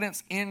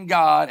confidence in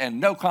God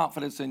and no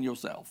confidence in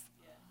yourself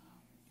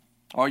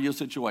or your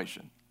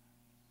situation.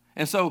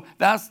 And so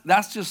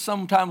that's just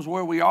sometimes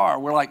where we are.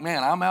 We're like,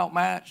 man, I'm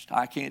outmatched.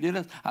 I can't do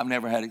this. I've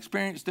never had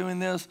experience doing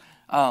this.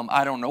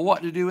 I don't know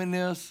what to do in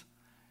this.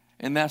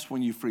 And that's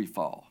when you free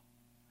fall.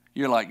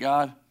 You're like,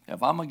 God,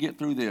 if I'm going to get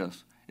through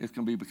this, it's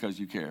going to be because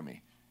you carry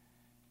me.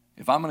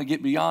 If I'm going to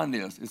get beyond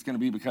this, it's going to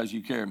be because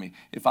you carry me.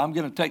 If I'm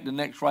going to take the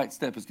next right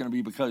step, it's going to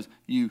be because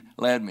you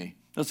led me.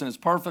 Listen, it's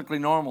perfectly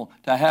normal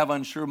to have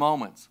unsure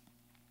moments.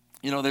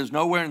 You know, there's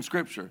nowhere in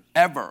Scripture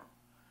ever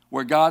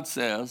where God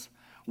says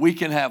we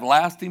can have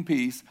lasting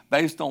peace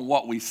based on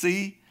what we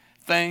see,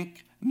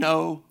 think,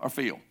 know, or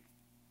feel.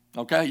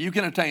 Okay? You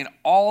can attain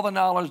all the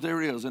knowledge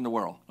there is in the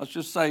world. Let's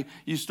just say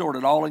you stored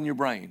it all in your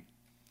brain.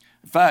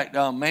 In fact,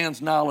 man's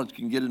knowledge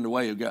can get in the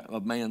way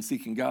of man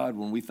seeking God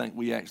when we think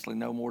we actually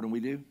know more than we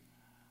do.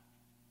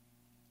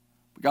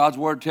 But God's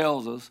Word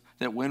tells us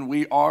that when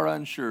we are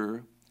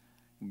unsure,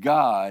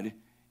 God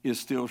is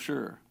still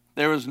sure.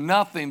 There is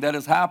nothing that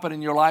has happened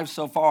in your life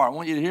so far. I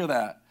want you to hear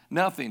that.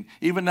 Nothing.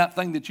 Even that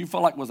thing that you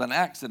feel like was an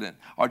accident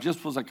or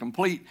just was a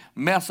complete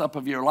mess up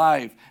of your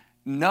life.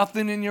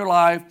 Nothing in your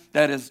life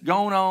that is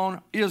going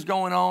on,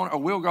 or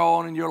will go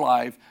on in your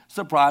life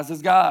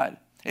surprises God.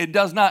 It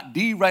does not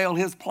derail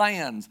his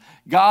plans.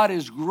 God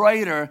is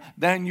greater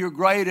than your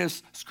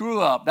greatest screw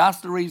up.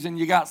 That's the reason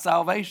you got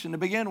salvation to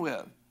begin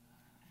with.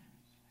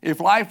 If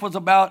life was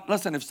about,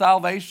 listen, if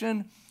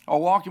salvation or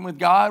walking with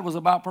God was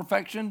about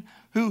perfection,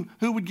 who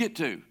would get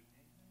to?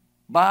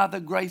 By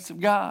the grace of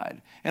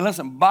God. And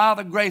listen, by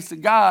the grace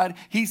of God,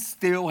 he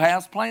still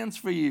has plans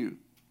for you.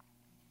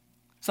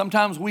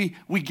 Sometimes we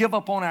give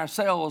up on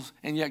ourselves,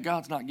 and yet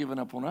God's not giving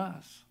up on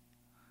us.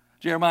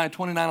 Jeremiah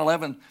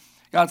 29:11,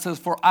 God says,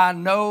 for I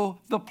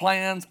know the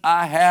plans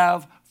I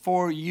have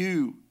for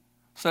you,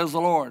 says the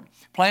Lord.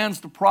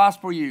 Plans to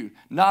prosper you,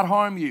 not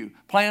harm you.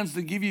 Plans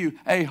to give you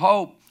a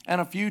hope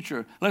and a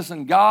future.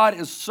 Listen, God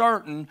is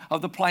certain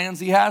of the plans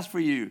he has for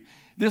you.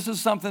 This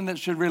is something that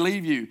should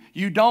relieve you.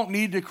 You don't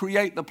need to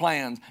create the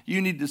plans.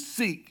 You need to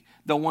seek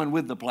the one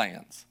with the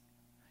plans.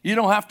 You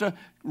don't have to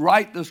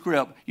write the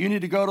script. You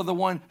need to go to the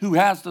one who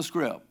has the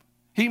script.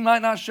 He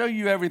might not show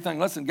you everything.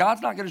 Listen,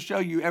 God's not going to show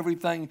you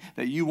everything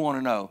that you want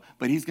to know,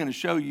 but he's going to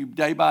show you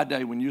day by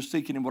day when you're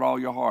seeking him with all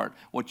your heart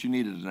what you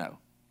needed to know.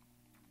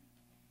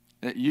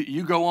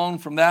 You go on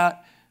from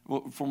that,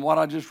 from what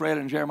I just read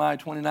in Jeremiah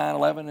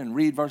 29:11 and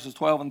read verses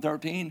 12 and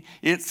 13,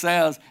 it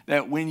says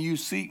that when you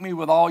seek me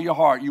with all your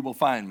heart, you will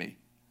find me.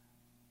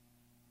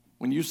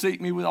 When you seek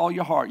me with all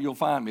your heart, you'll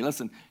find me.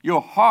 Listen,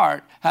 your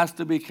heart has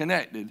to be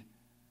connected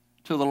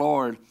to the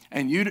Lord,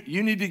 and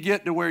you need to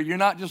get to where you're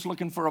not just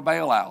looking for a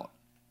bailout.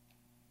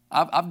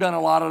 I've done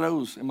a lot of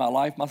those in my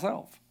life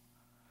myself,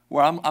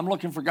 where I'm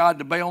looking for God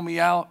to bail me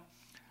out,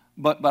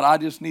 but I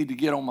just need to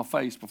get on my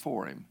face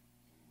before him.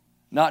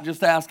 Not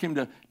just ask him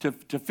to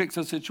fix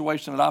a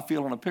situation that I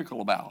feel in a pickle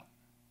about.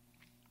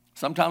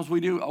 Sometimes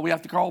we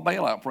have to call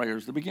bailout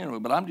prayers to begin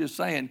with, but I'm just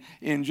saying,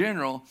 in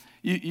general,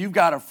 you've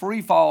got a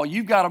free fall.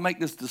 You've got to make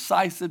this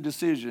decisive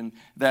decision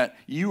that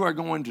you are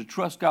going to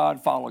trust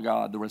God, follow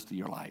God the rest of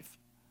your life.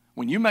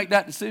 When you make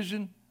that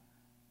decision,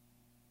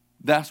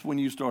 that's when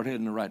you start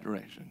heading in the right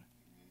direction.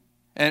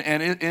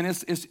 And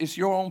it's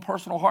your own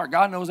personal heart.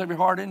 God knows every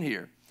heart in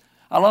here.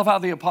 I love how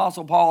the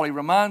Apostle Paul, he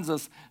reminds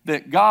us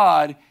that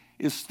God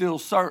is still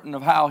certain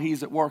of how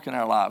he's at work in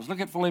our lives.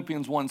 Look at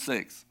Philippians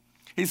 1:6.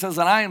 He says,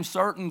 and I am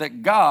certain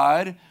that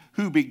God,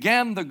 who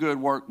began the good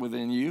work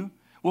within you,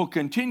 will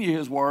continue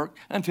his work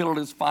until it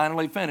is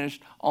finally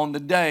finished on the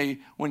day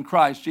when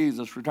Christ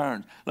Jesus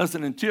returns.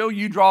 Listen, until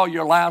you draw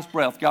your last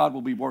breath, God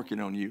will be working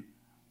on you.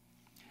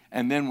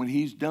 And then when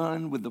he's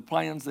done with the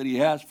plans that he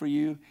has for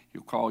you,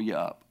 he'll call you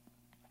up.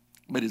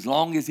 But as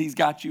long as he's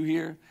got you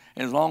here,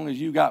 as long as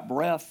you got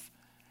breath,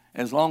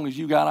 as long as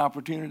you got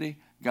opportunity,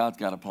 God's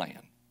got a plan.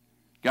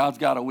 God's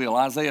got a will.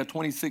 Isaiah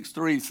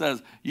 26:3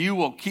 says, you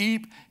will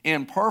keep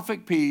in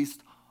perfect peace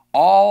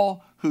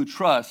all who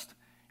trust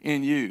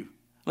in you.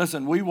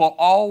 Listen, we will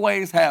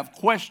always have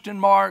question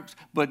marks,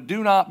 but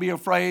do not be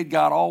afraid.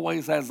 God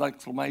always has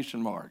exclamation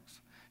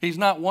marks. He's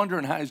not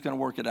wondering how he's going to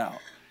work it out.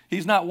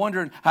 He's not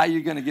wondering how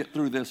you're going to get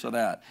through this or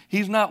that.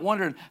 He's not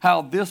wondering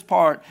how this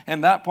part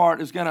and that part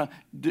is going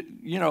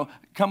to,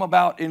 come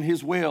about in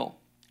his will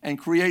and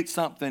create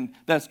something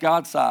that's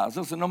God-sized.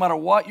 Listen, no matter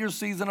what your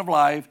season of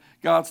life,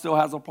 God still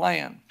has a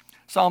plan.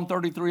 Psalm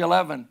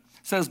 33:11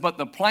 says, but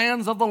the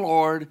plans of the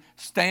Lord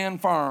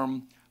stand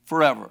firm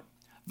forever,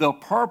 the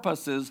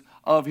purposes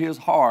of his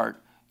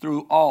heart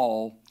through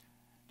all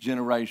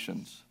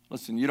generations.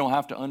 Listen, you don't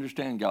have to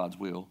understand God's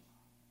will.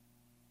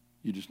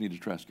 You just need to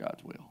trust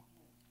God's will.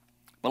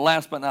 But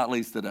last but not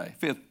least today,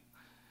 fifth,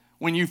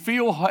 when you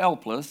feel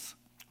helpless,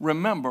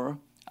 remember,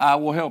 I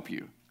will help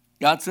you.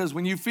 God says,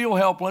 when you feel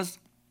helpless,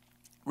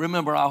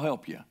 remember, I'll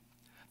help you.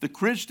 The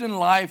Christian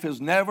life has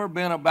never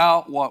been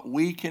about what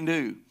we can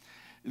do.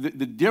 The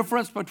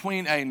difference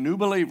between a new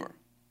believer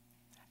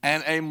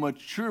and a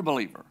mature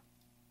believer,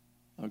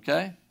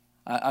 okay?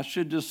 I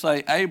should just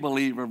say a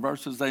believer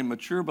versus a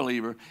mature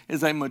believer,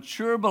 is a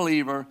mature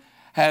believer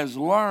has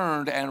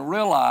learned and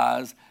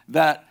realized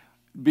that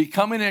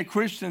becoming a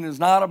Christian is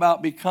not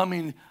about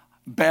becoming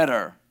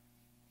better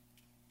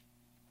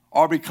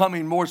or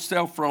becoming more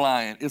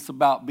self-reliant. It's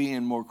about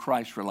being more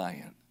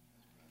Christ-reliant.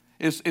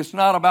 It's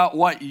not about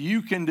what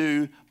you can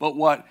do, but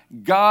what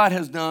God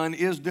has done,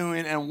 is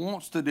doing, and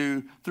wants to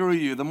do through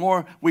you. The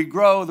more we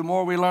grow, the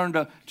more we learn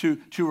to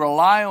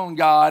rely on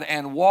God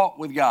and walk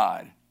with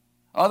God.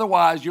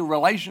 Otherwise, your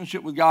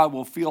relationship with God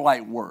will feel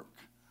like work,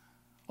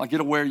 like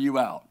it'll wear you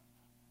out.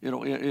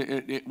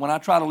 When I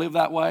try to live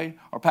that way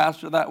or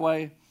pastor that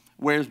way,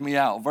 wears me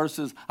out.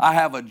 Versus I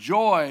have a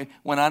joy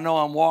when I know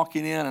I'm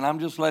walking in and I'm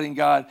just letting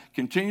God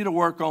continue to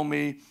work on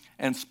me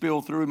and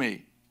spill through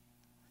me.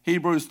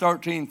 Hebrews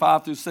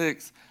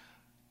 13:5-6.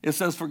 It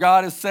says, for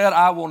God has said,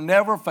 I will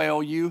never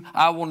fail you.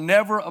 I will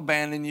never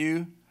abandon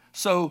you.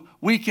 So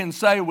we can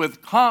say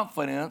with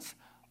confidence,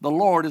 the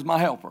Lord is my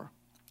helper.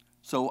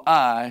 So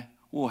I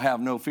will have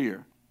no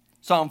fear.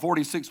 Psalm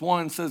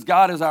 46:1 says,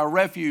 God is our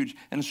refuge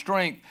and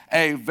strength,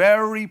 a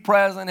very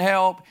present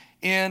help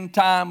in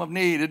time of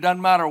need. It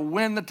doesn't matter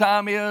when the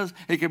time is.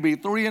 It could be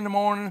 3 in the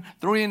morning,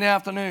 3 in the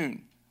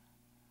afternoon.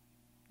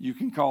 You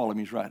can call him.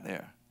 He's right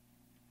there.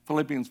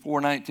 Philippians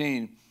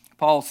 4:19,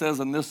 Paul says,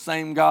 and this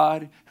same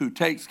God who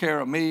takes care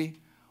of me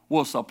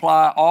will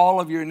supply all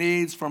of your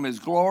needs from his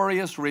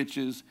glorious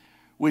riches,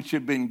 which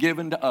have been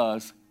given to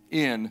us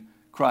in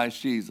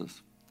Christ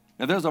Jesus.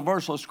 Now, there's a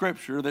verse of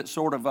scripture that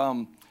sort of,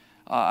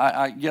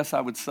 I guess I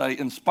would say,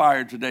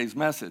 inspired today's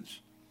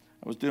message.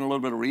 I was doing a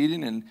little bit of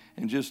reading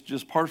and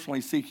just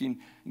personally seeking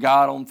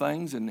God on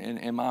things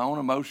and my own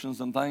emotions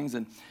and things.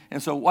 And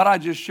so what I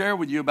just shared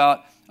with you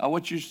about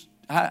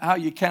how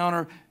you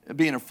counter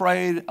being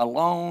afraid,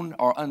 alone,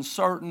 or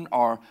uncertain,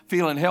 or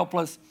feeling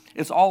helpless,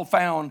 it's all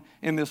found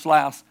in this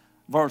last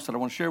verse that I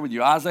want to share with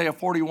you. Isaiah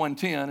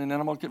 41:10, and then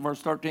I'm going to look at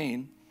verse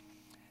 13.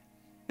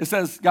 It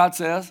says, God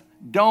says,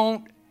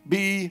 don't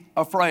be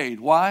afraid.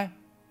 Why?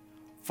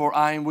 For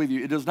I am with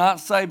you. It does not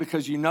say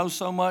because you know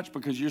so much,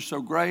 because you're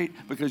so great,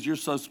 because you're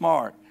so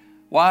smart.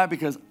 Why?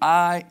 Because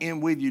I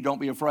am with you. Don't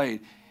be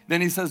afraid. Then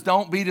he says,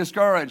 don't be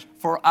discouraged,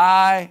 for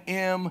I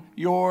am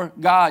your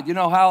God. You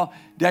know how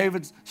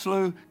David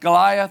slew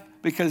Goliath?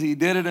 Because he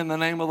did it in the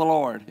name of the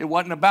Lord. It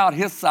wasn't about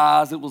his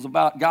size, it was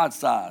about God's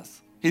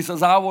size. He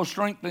says, I will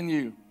strengthen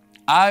you.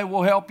 I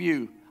will help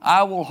you.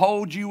 I will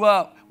hold you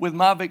up with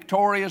my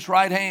victorious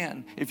right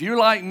hand. If you're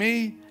like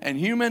me and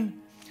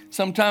human,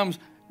 sometimes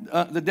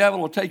the devil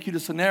will take you to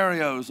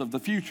scenarios of the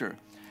future,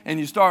 and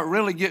you start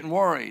really getting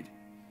worried.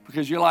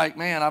 Because you're like,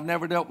 man, I've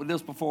never dealt with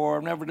this before.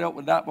 I've never dealt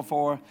with that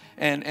before.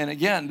 And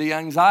again, the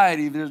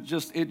anxiety, it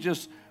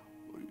just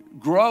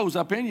grows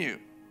up in you.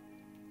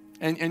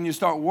 And you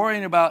start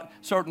worrying about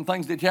certain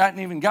things that you hadn't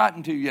even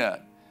gotten to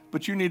yet.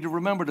 But you need to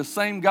remember the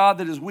same God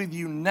that is with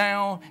you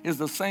now is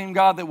the same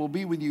God that will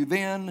be with you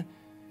then.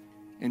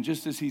 And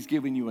just as he's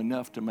given you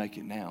enough to make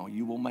it now,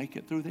 you will make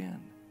it through then.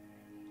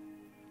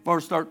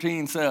 Verse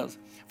 13 says,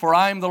 for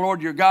I am the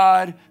Lord your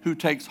God who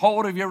takes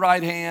hold of your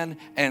right hand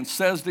and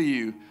says to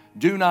you,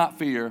 do not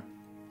fear,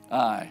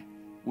 I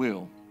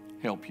will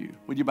help you.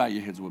 Would you bow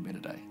your heads with me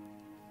today?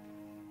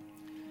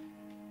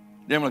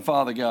 Dear Heavenly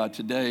Father God,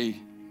 today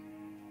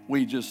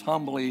we just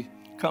humbly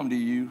come to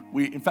you.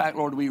 In fact,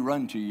 Lord, we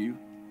run to you.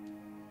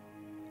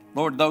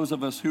 Lord, those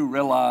of us who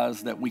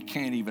realize that we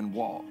can't even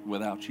walk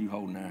without you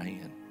holding our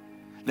hand,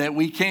 that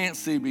we can't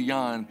see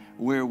beyond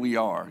where we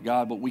are,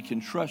 God, but we can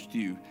trust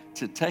you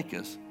to take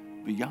us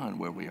beyond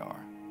where we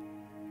are.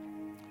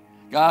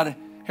 God,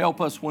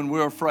 help us when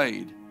we're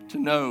afraid to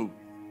know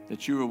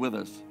that you are with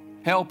us.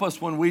 Help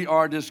us when we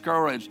are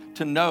discouraged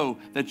to know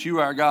that you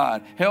are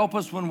God. Help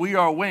us when we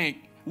are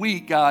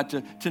weak, God,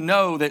 to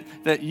know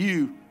that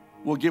you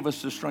will give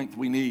us the strength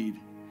we need.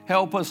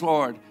 Help us,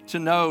 Lord, to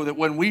know that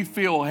when we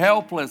feel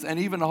helpless and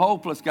even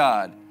hopeless,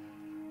 God,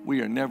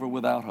 we are never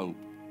without hope.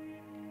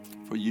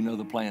 For you know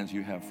the plans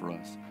you have for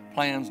us.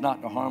 Plans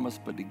not to harm us,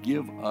 but to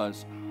give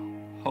us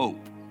hope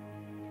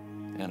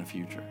and a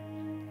future.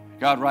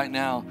 God, right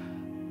now,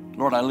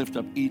 Lord, I lift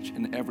up each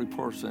and every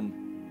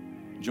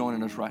person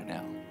joining us right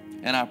now.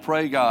 And I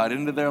pray, God,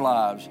 into their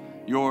lives,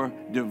 your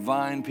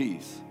divine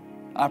peace.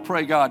 I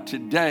pray, God,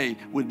 today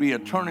would be a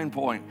turning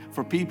point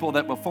for people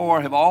that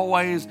before have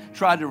always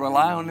tried to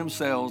rely on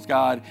themselves,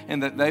 God,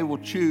 and that they will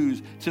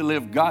choose to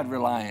live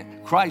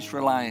God-reliant,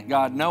 Christ-reliant,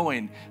 God,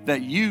 knowing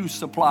that you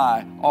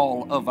supply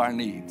all of our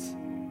needs.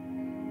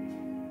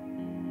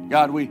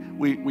 God,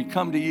 we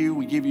come to you,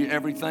 we give you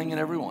everything and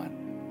everyone.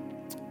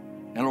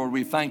 And Lord,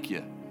 we thank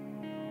you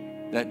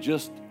that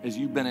just as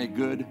you've been a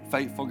good,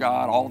 faithful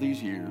God all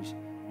these years,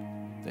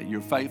 that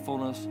your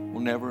faithfulness will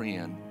never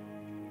end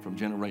from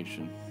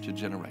generation to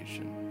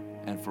generation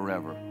and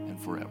forever and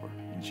forever.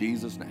 In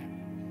Jesus'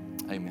 name,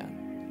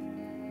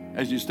 amen.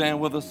 As you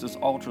stand with us, this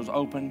altar is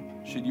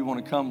open. Should you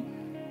want to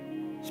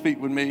come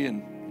speak with me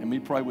and me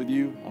pray with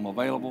you, I'm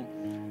available.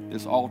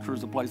 This altar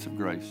is a place of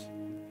grace.